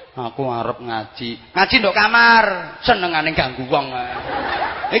dipateni?" "Aku arep ngaji." "Ngaji ndok kamar, senengane ganggu wong."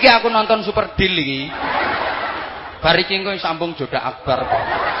 "Iki aku nonton Super Deal iki." Bar iki engko sambung Joda Akbar.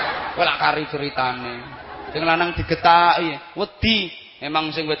 Kowe lak kari ceritane. Sing lanang digetaki, wedi.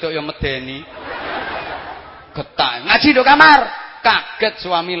 Memang sing wedok ya medeni. Getak. "Ngaji ndok kamar." Kaget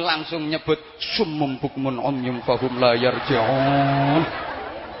suami langsung nyebut summum bukmun umyum fahum la yarji'un.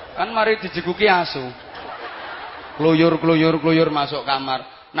 Kan mari dijeguki asu. Kluyur masuk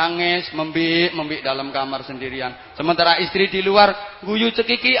kamar, nangis, membik dalam kamar sendirian. Sementara istri di luar guyu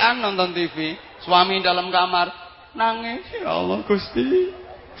cekikian nonton TV. Suami dalam kamar nangis, "Ya Allah Gusti,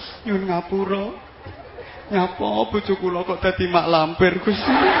 nyun ngapura. Nyapa bojo kula kok dadi mak lampir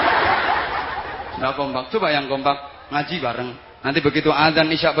Gusti." Ndak kompak, coba yang kompak ngaji bareng. Nanti begitu azan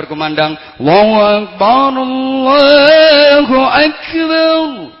isya berkumandang, Allahu Akbar, Allahu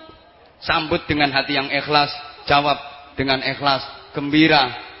Akbar. Sambut dengan hati yang ikhlas. Jawab dengan ikhlas,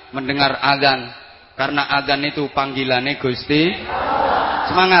 gembira mendengar azan. Karena azan itu panggilannya Gusti.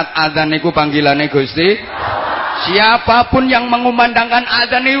 Semangat, azan itu panggilannya Gusti. Siapapun yang mengumandangkan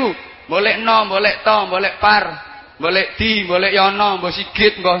azan itu, boleh no, boleh to, boleh par, boleh di, boleh yono, boleh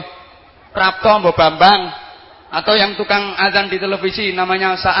sigit, boleh prapto, boleh bambang, atau yang tukang azan di televisi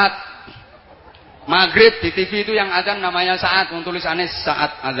namanya Saat. Maghrib di TV itu yang azan namanya Saat, tulisannya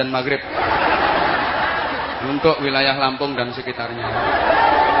Saat azan maghrib. Untuk wilayah Lampung dan sekitarnya.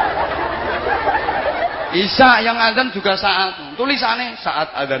 Isya yang azan juga Saat, tulisannya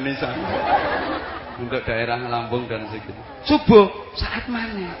Saat azan Isya. Untuk daerah Lampung dan sekitar. Subuh Saat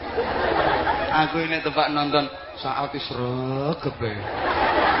mana? Aku ini tempat nonton Saat isregep.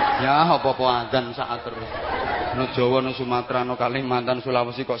 Ya apa-apa azan Saat terus. No Jawa, no Sumatera, no Kalimantan,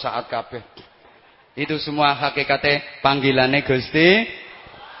 Sulawesi kok Saat kabeh. Itu semua hakikate panggilannya Gusti.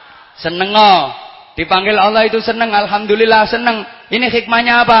 Seneng. Dipanggil Allah itu seneng, alhamdulillah seneng. Ini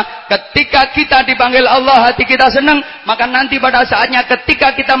hikmahnya apa? Ketika kita dipanggil Allah, hati kita seneng, maka nanti pada saatnya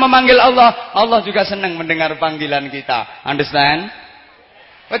ketika kita memanggil Allah, Allah juga seneng mendengar panggilan kita. Understand?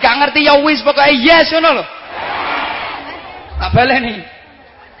 Kowe gak ngerti ya wis pokoke yes ngono lho. Tak baleni.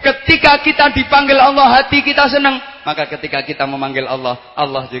 Ketika kita dipanggil Allah, hati kita seneng, maka ketika kita memanggil Allah,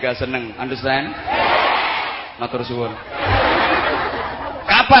 Allah juga seneng. Understand? Matur suwun.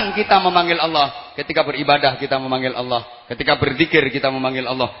 Kapan kita memanggil Allah? Ketika beribadah kita memanggil Allah. Ketika berzikir kita memanggil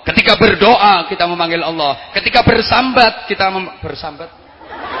Allah. Ketika berdoa kita memanggil Allah. Ketika bersambat kita bersambat.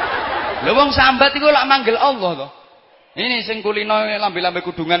 Lha wong sambat iku lak manggil Allah to. Ini sing kulino lambe-lambe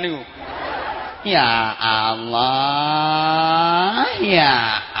kudungan niku. Ya Allah, ya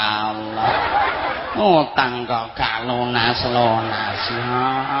Allah. Utang kok gak lunas-lunas.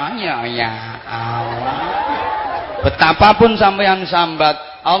 Ya Allah. Betapapun sampeyan sambat,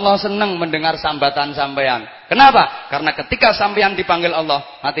 Allah senang mendengar sambatan sampeyan. Kenapa? Karena ketika sampeyan dipanggil Allah,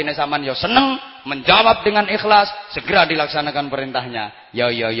 hatine sampean ya seneng, menjawab dengan ikhlas, segera dilaksanakan perintahnya.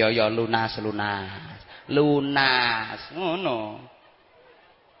 Ya lunas. Ngono.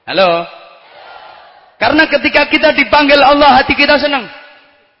 Halo. Karena ketika kita dipanggil Allah, hati kita senang.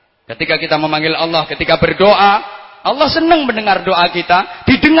 Ketika kita memanggil Allah, ketika berdoa, Allah senang mendengar doa kita,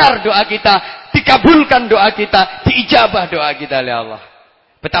 didengar doa kita, dikabulkan doa kita, diijabah doa kita oleh Allah.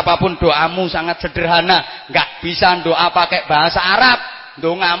 Betapapun doamu sangat sederhana, nggak bisa doa pakai bahasa Arab,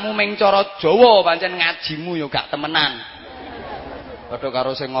 dongamu meng cara Jawa, pancen ngajimu yo gak temenan. Padha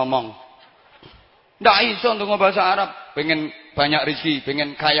karo sing ngomong, ndak iso ndonga bahasa Arab, pengen banyak rezeki,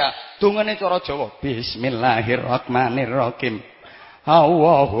 pengen kaya, dongane cara Jawa. Bismillahirrahmanirrahim.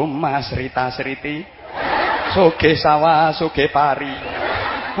 Allahumma srita-sriti, soge sawah, soge pari.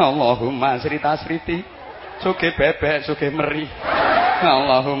 Allahumma srita-sriti, soge bebek, soge meri.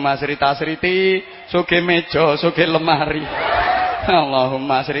 Allahumma srita-sriti, soge meja, soge lemari.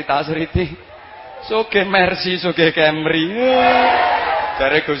 Allahumma srita-sriti, soge Mercy, soge Camry.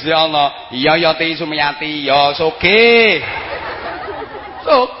 Jare Gusti Allah, iya ya ti Sumiyati, ya soge.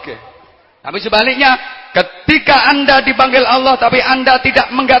 Oke. Tapi sebaliknya, ketika Anda dipanggil Allah tapi Anda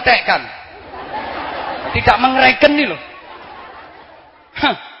tidak menggatekkan, tidak mengereken nih loh.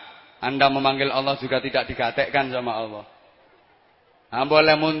 Anda memanggil Allah juga tidak digatekkan sama Allah.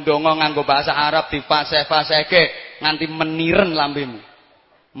 Boleh mundongo nganggo bahasa Arab difasih-fasihke nganti meniren lambemu.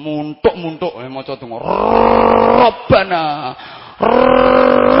 Muntuk-muntuk maca donga. Rabbana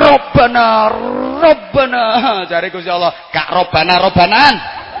Rabbana Rabbana. Jare Gusti Allah, gak robbana-robbanan.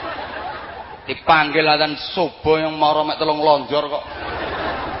 Dipanggil adzan subuh yang maro mek telung lonjor kok.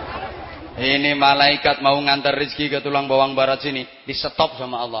 Ini malaikat mau ngantar rezeki ke tulang bawang barat sini, di stop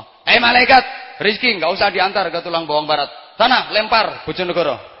sama Allah. Malaikat, rezeki enggak usah diantar ke tulang bawang barat. Sana lempar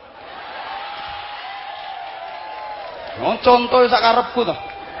Bojonegoro. Oh, contoh sak karepku to.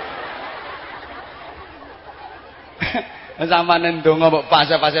 Sampeyan ndonga mbok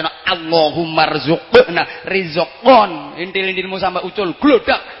fase-fasena Allahumma rzuqna rizqon. Intil-intilmu sampai ucul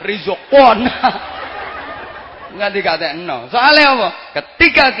glodak rizqon. Enggak dikatekno. Soalnya apa?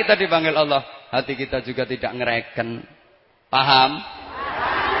 Ketika kita dipanggil Allah, hati kita juga tidak ngereken. Paham?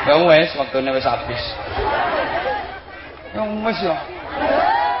 Ya wes, waktune wis habis. Ya wes ya.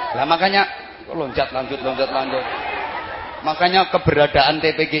 Lah makanya loncat lanjut. Makanya keberadaan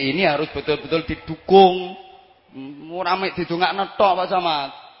TPG ini harus betul-betul didukung. Murame didongakno tok Pak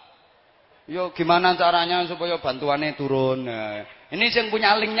Camat. Yo gimana caranya supaya bantuannya turun. Nah, ini yang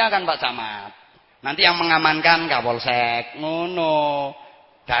punya linknya kan Pak Camat. Nanti yang mengamankan Kapolsek, ngono.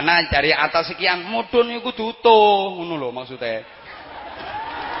 Dana dari atas sekian, mudun iku dutuh, ngono lho maksudnya.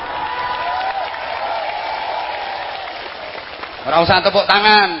 Ora usah tepuk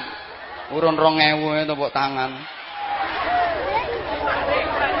tangan. Urun 2000 tepuk tangan.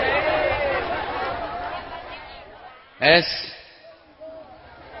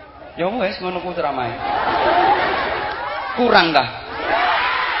 Ya wes ngono ku ceramah. Kurang dah.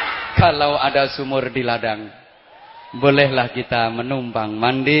 Kalau ada sumur di ladang, bolehlah kita menumpang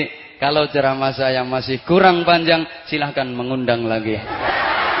mandi. Kalau ceramah saya masih kurang panjang, silahkan mengundang lagi.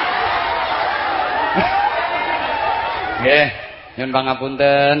 Nggih, nyuwun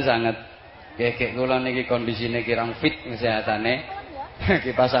pangapunten sanget. Nggih, kula niki kondisine kirang fit kesehatane.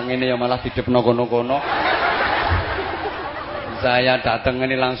 Kipas angin ya malah didepno kono-kono. Saya datang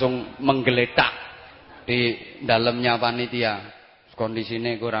ini langsung menggeletak di dalamnya panitia. Kondisinya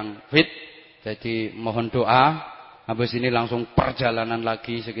kurang fit, jadi mohon doa. Habis ini langsung perjalanan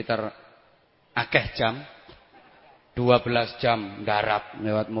lagi sekitar akeh jam, 12 jam darat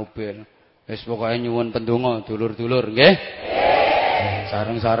lewat mobil. Wis pokoke nyuwun pendonga dulur-dulur nggih.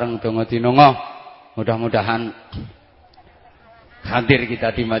 Sareng-sareng donga dinonga. Mudah-mudahan hadir kita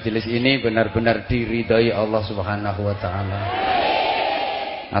di majelis ini benar-benar diridhai Allah Subhanahu wa taala.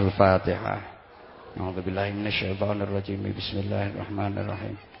 Al-Fatihah. A'udzubillahi minasyaitonir rajim.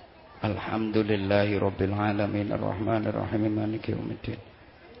 Bismillahirrahmanirrahim. Alhamdulillahi rabbil alamin arrahmanir rahim maliki yaumiddin.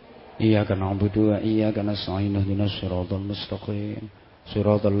 Iyyaka na'budu wa iyyaka nasta'in ihdinas siratal mustaqim.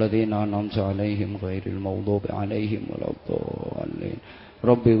 Siratal ladzina an'amta 'alaihim ghairil maghdubi 'alaihim waladdallin.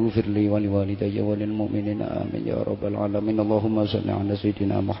 Rabbi ighfirli wa liwalidayya wa lil mu'minina amin ya rabbal alamin. Allahumma shalli 'ala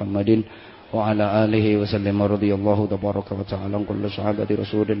sayyidina Muhammadin wa 'ala alihi wa sallim radhiyallahu tabaraka wa ta'ala an kulli sahabati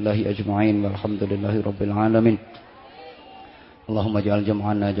Rasulillahi ajma'in walhamdulillahi rabbil alamin. Allahumma ij'al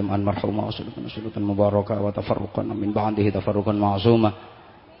jam'ana jam'an marhuma wa sulatan mubarakah wa tafarruqan min ba'dihi tafarruqan ma'suma.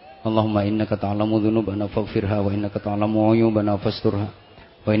 Allahumma innaka ta'lamu dhunubana faghfirha wa innaka ta'lamu 'uyubana fasturha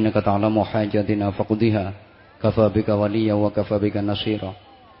wa innaka ta'lamu hajatina faqdiha. Kafa bika waliya wa kafa bika nasira.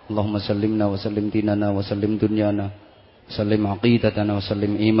 Allahumma sallimna wa sallim dinana wa sallim dunyana wa sallim aqidatana wa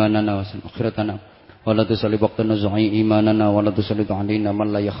sallim imanana wa sallim akhiratana wa la tusalli waqtana zu'i imanana wa la tusalli alaina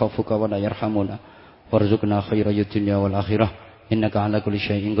man la yakhafuka wa la yarhamuna warzuqna khairal dunya wal akhirah innaka ala kulli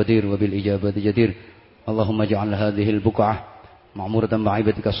syai'in qadir wa bil ijabati jadir. Allahumma ij'al hadhihi al buq'ah ma'muratan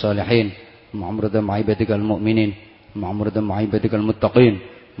bi'ibadika as-salihin ma'muratan bi'ibadika al-mu'minin ma'muratan bi'ibadika al-muttaqin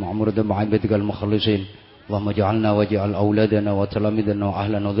ma'muratan bi'ibadika al-mukhlisin. Allahumma ja'alna waj'al auladana wa talamidana wa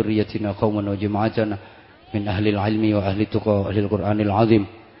ahlana wa dhurriyyatina qauman wa jama'atana min ahli al-ilmi wa ahli tuqa wa ahli al-Qur'anil 'azim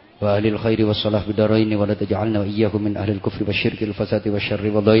wa ahli al-khairi was salah bidaraini wa la taj'alna wa iyyahum min ahli al-kufri wasyirki al-fasadi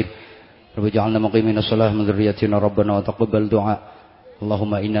wasyarri wa dhair. Rabbi ja'alna muqimina shalah min dhurriyyatina rabbana wa taqabbal du'a.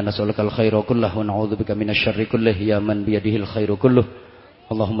 Allahumma inna nas'aluka al-khaira kullahu wa na'udzubika minasy syarri kullihi ya man bi yadihi al-khairu kulluh.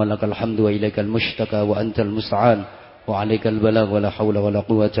 Allahumma lakal hamdu wa ilaikal mushtaka wa antal musta'an wa 'alaikal balagh wa la haula wa la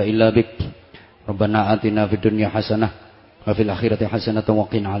quwwata illa bik. Rabbana atina fid dunya hasanah wa fil akhirati hasanah wa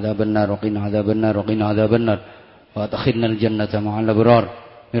qina adzabannar wa qina adzabannar wa qina adzabannar wa adkhilna al jannata ma'al abrar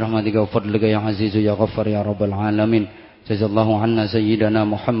bi rahmatika wa fadlika ya azizu ya ghaffar ya rabbal alamin. Jazallahu anna sayyidana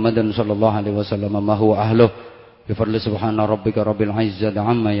Muhammadan sallallahu alaihi wasallam ma huwa ahluh bi fadli subhana rabbika rabbil izzati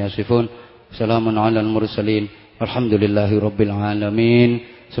amma yasifun. Salamun alal mursalin. Alhamdulillahi rabbil alamin.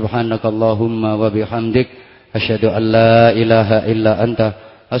 Subhanakallahumma wa bihamdik asyhadu an la ilaha illa anta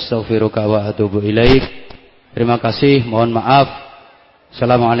astaghfiruka wa atubu ilaik. Terima kasih, mohon maaf.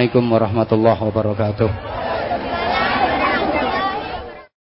 Assalamualaikum warahmatullahi wabarakatuh.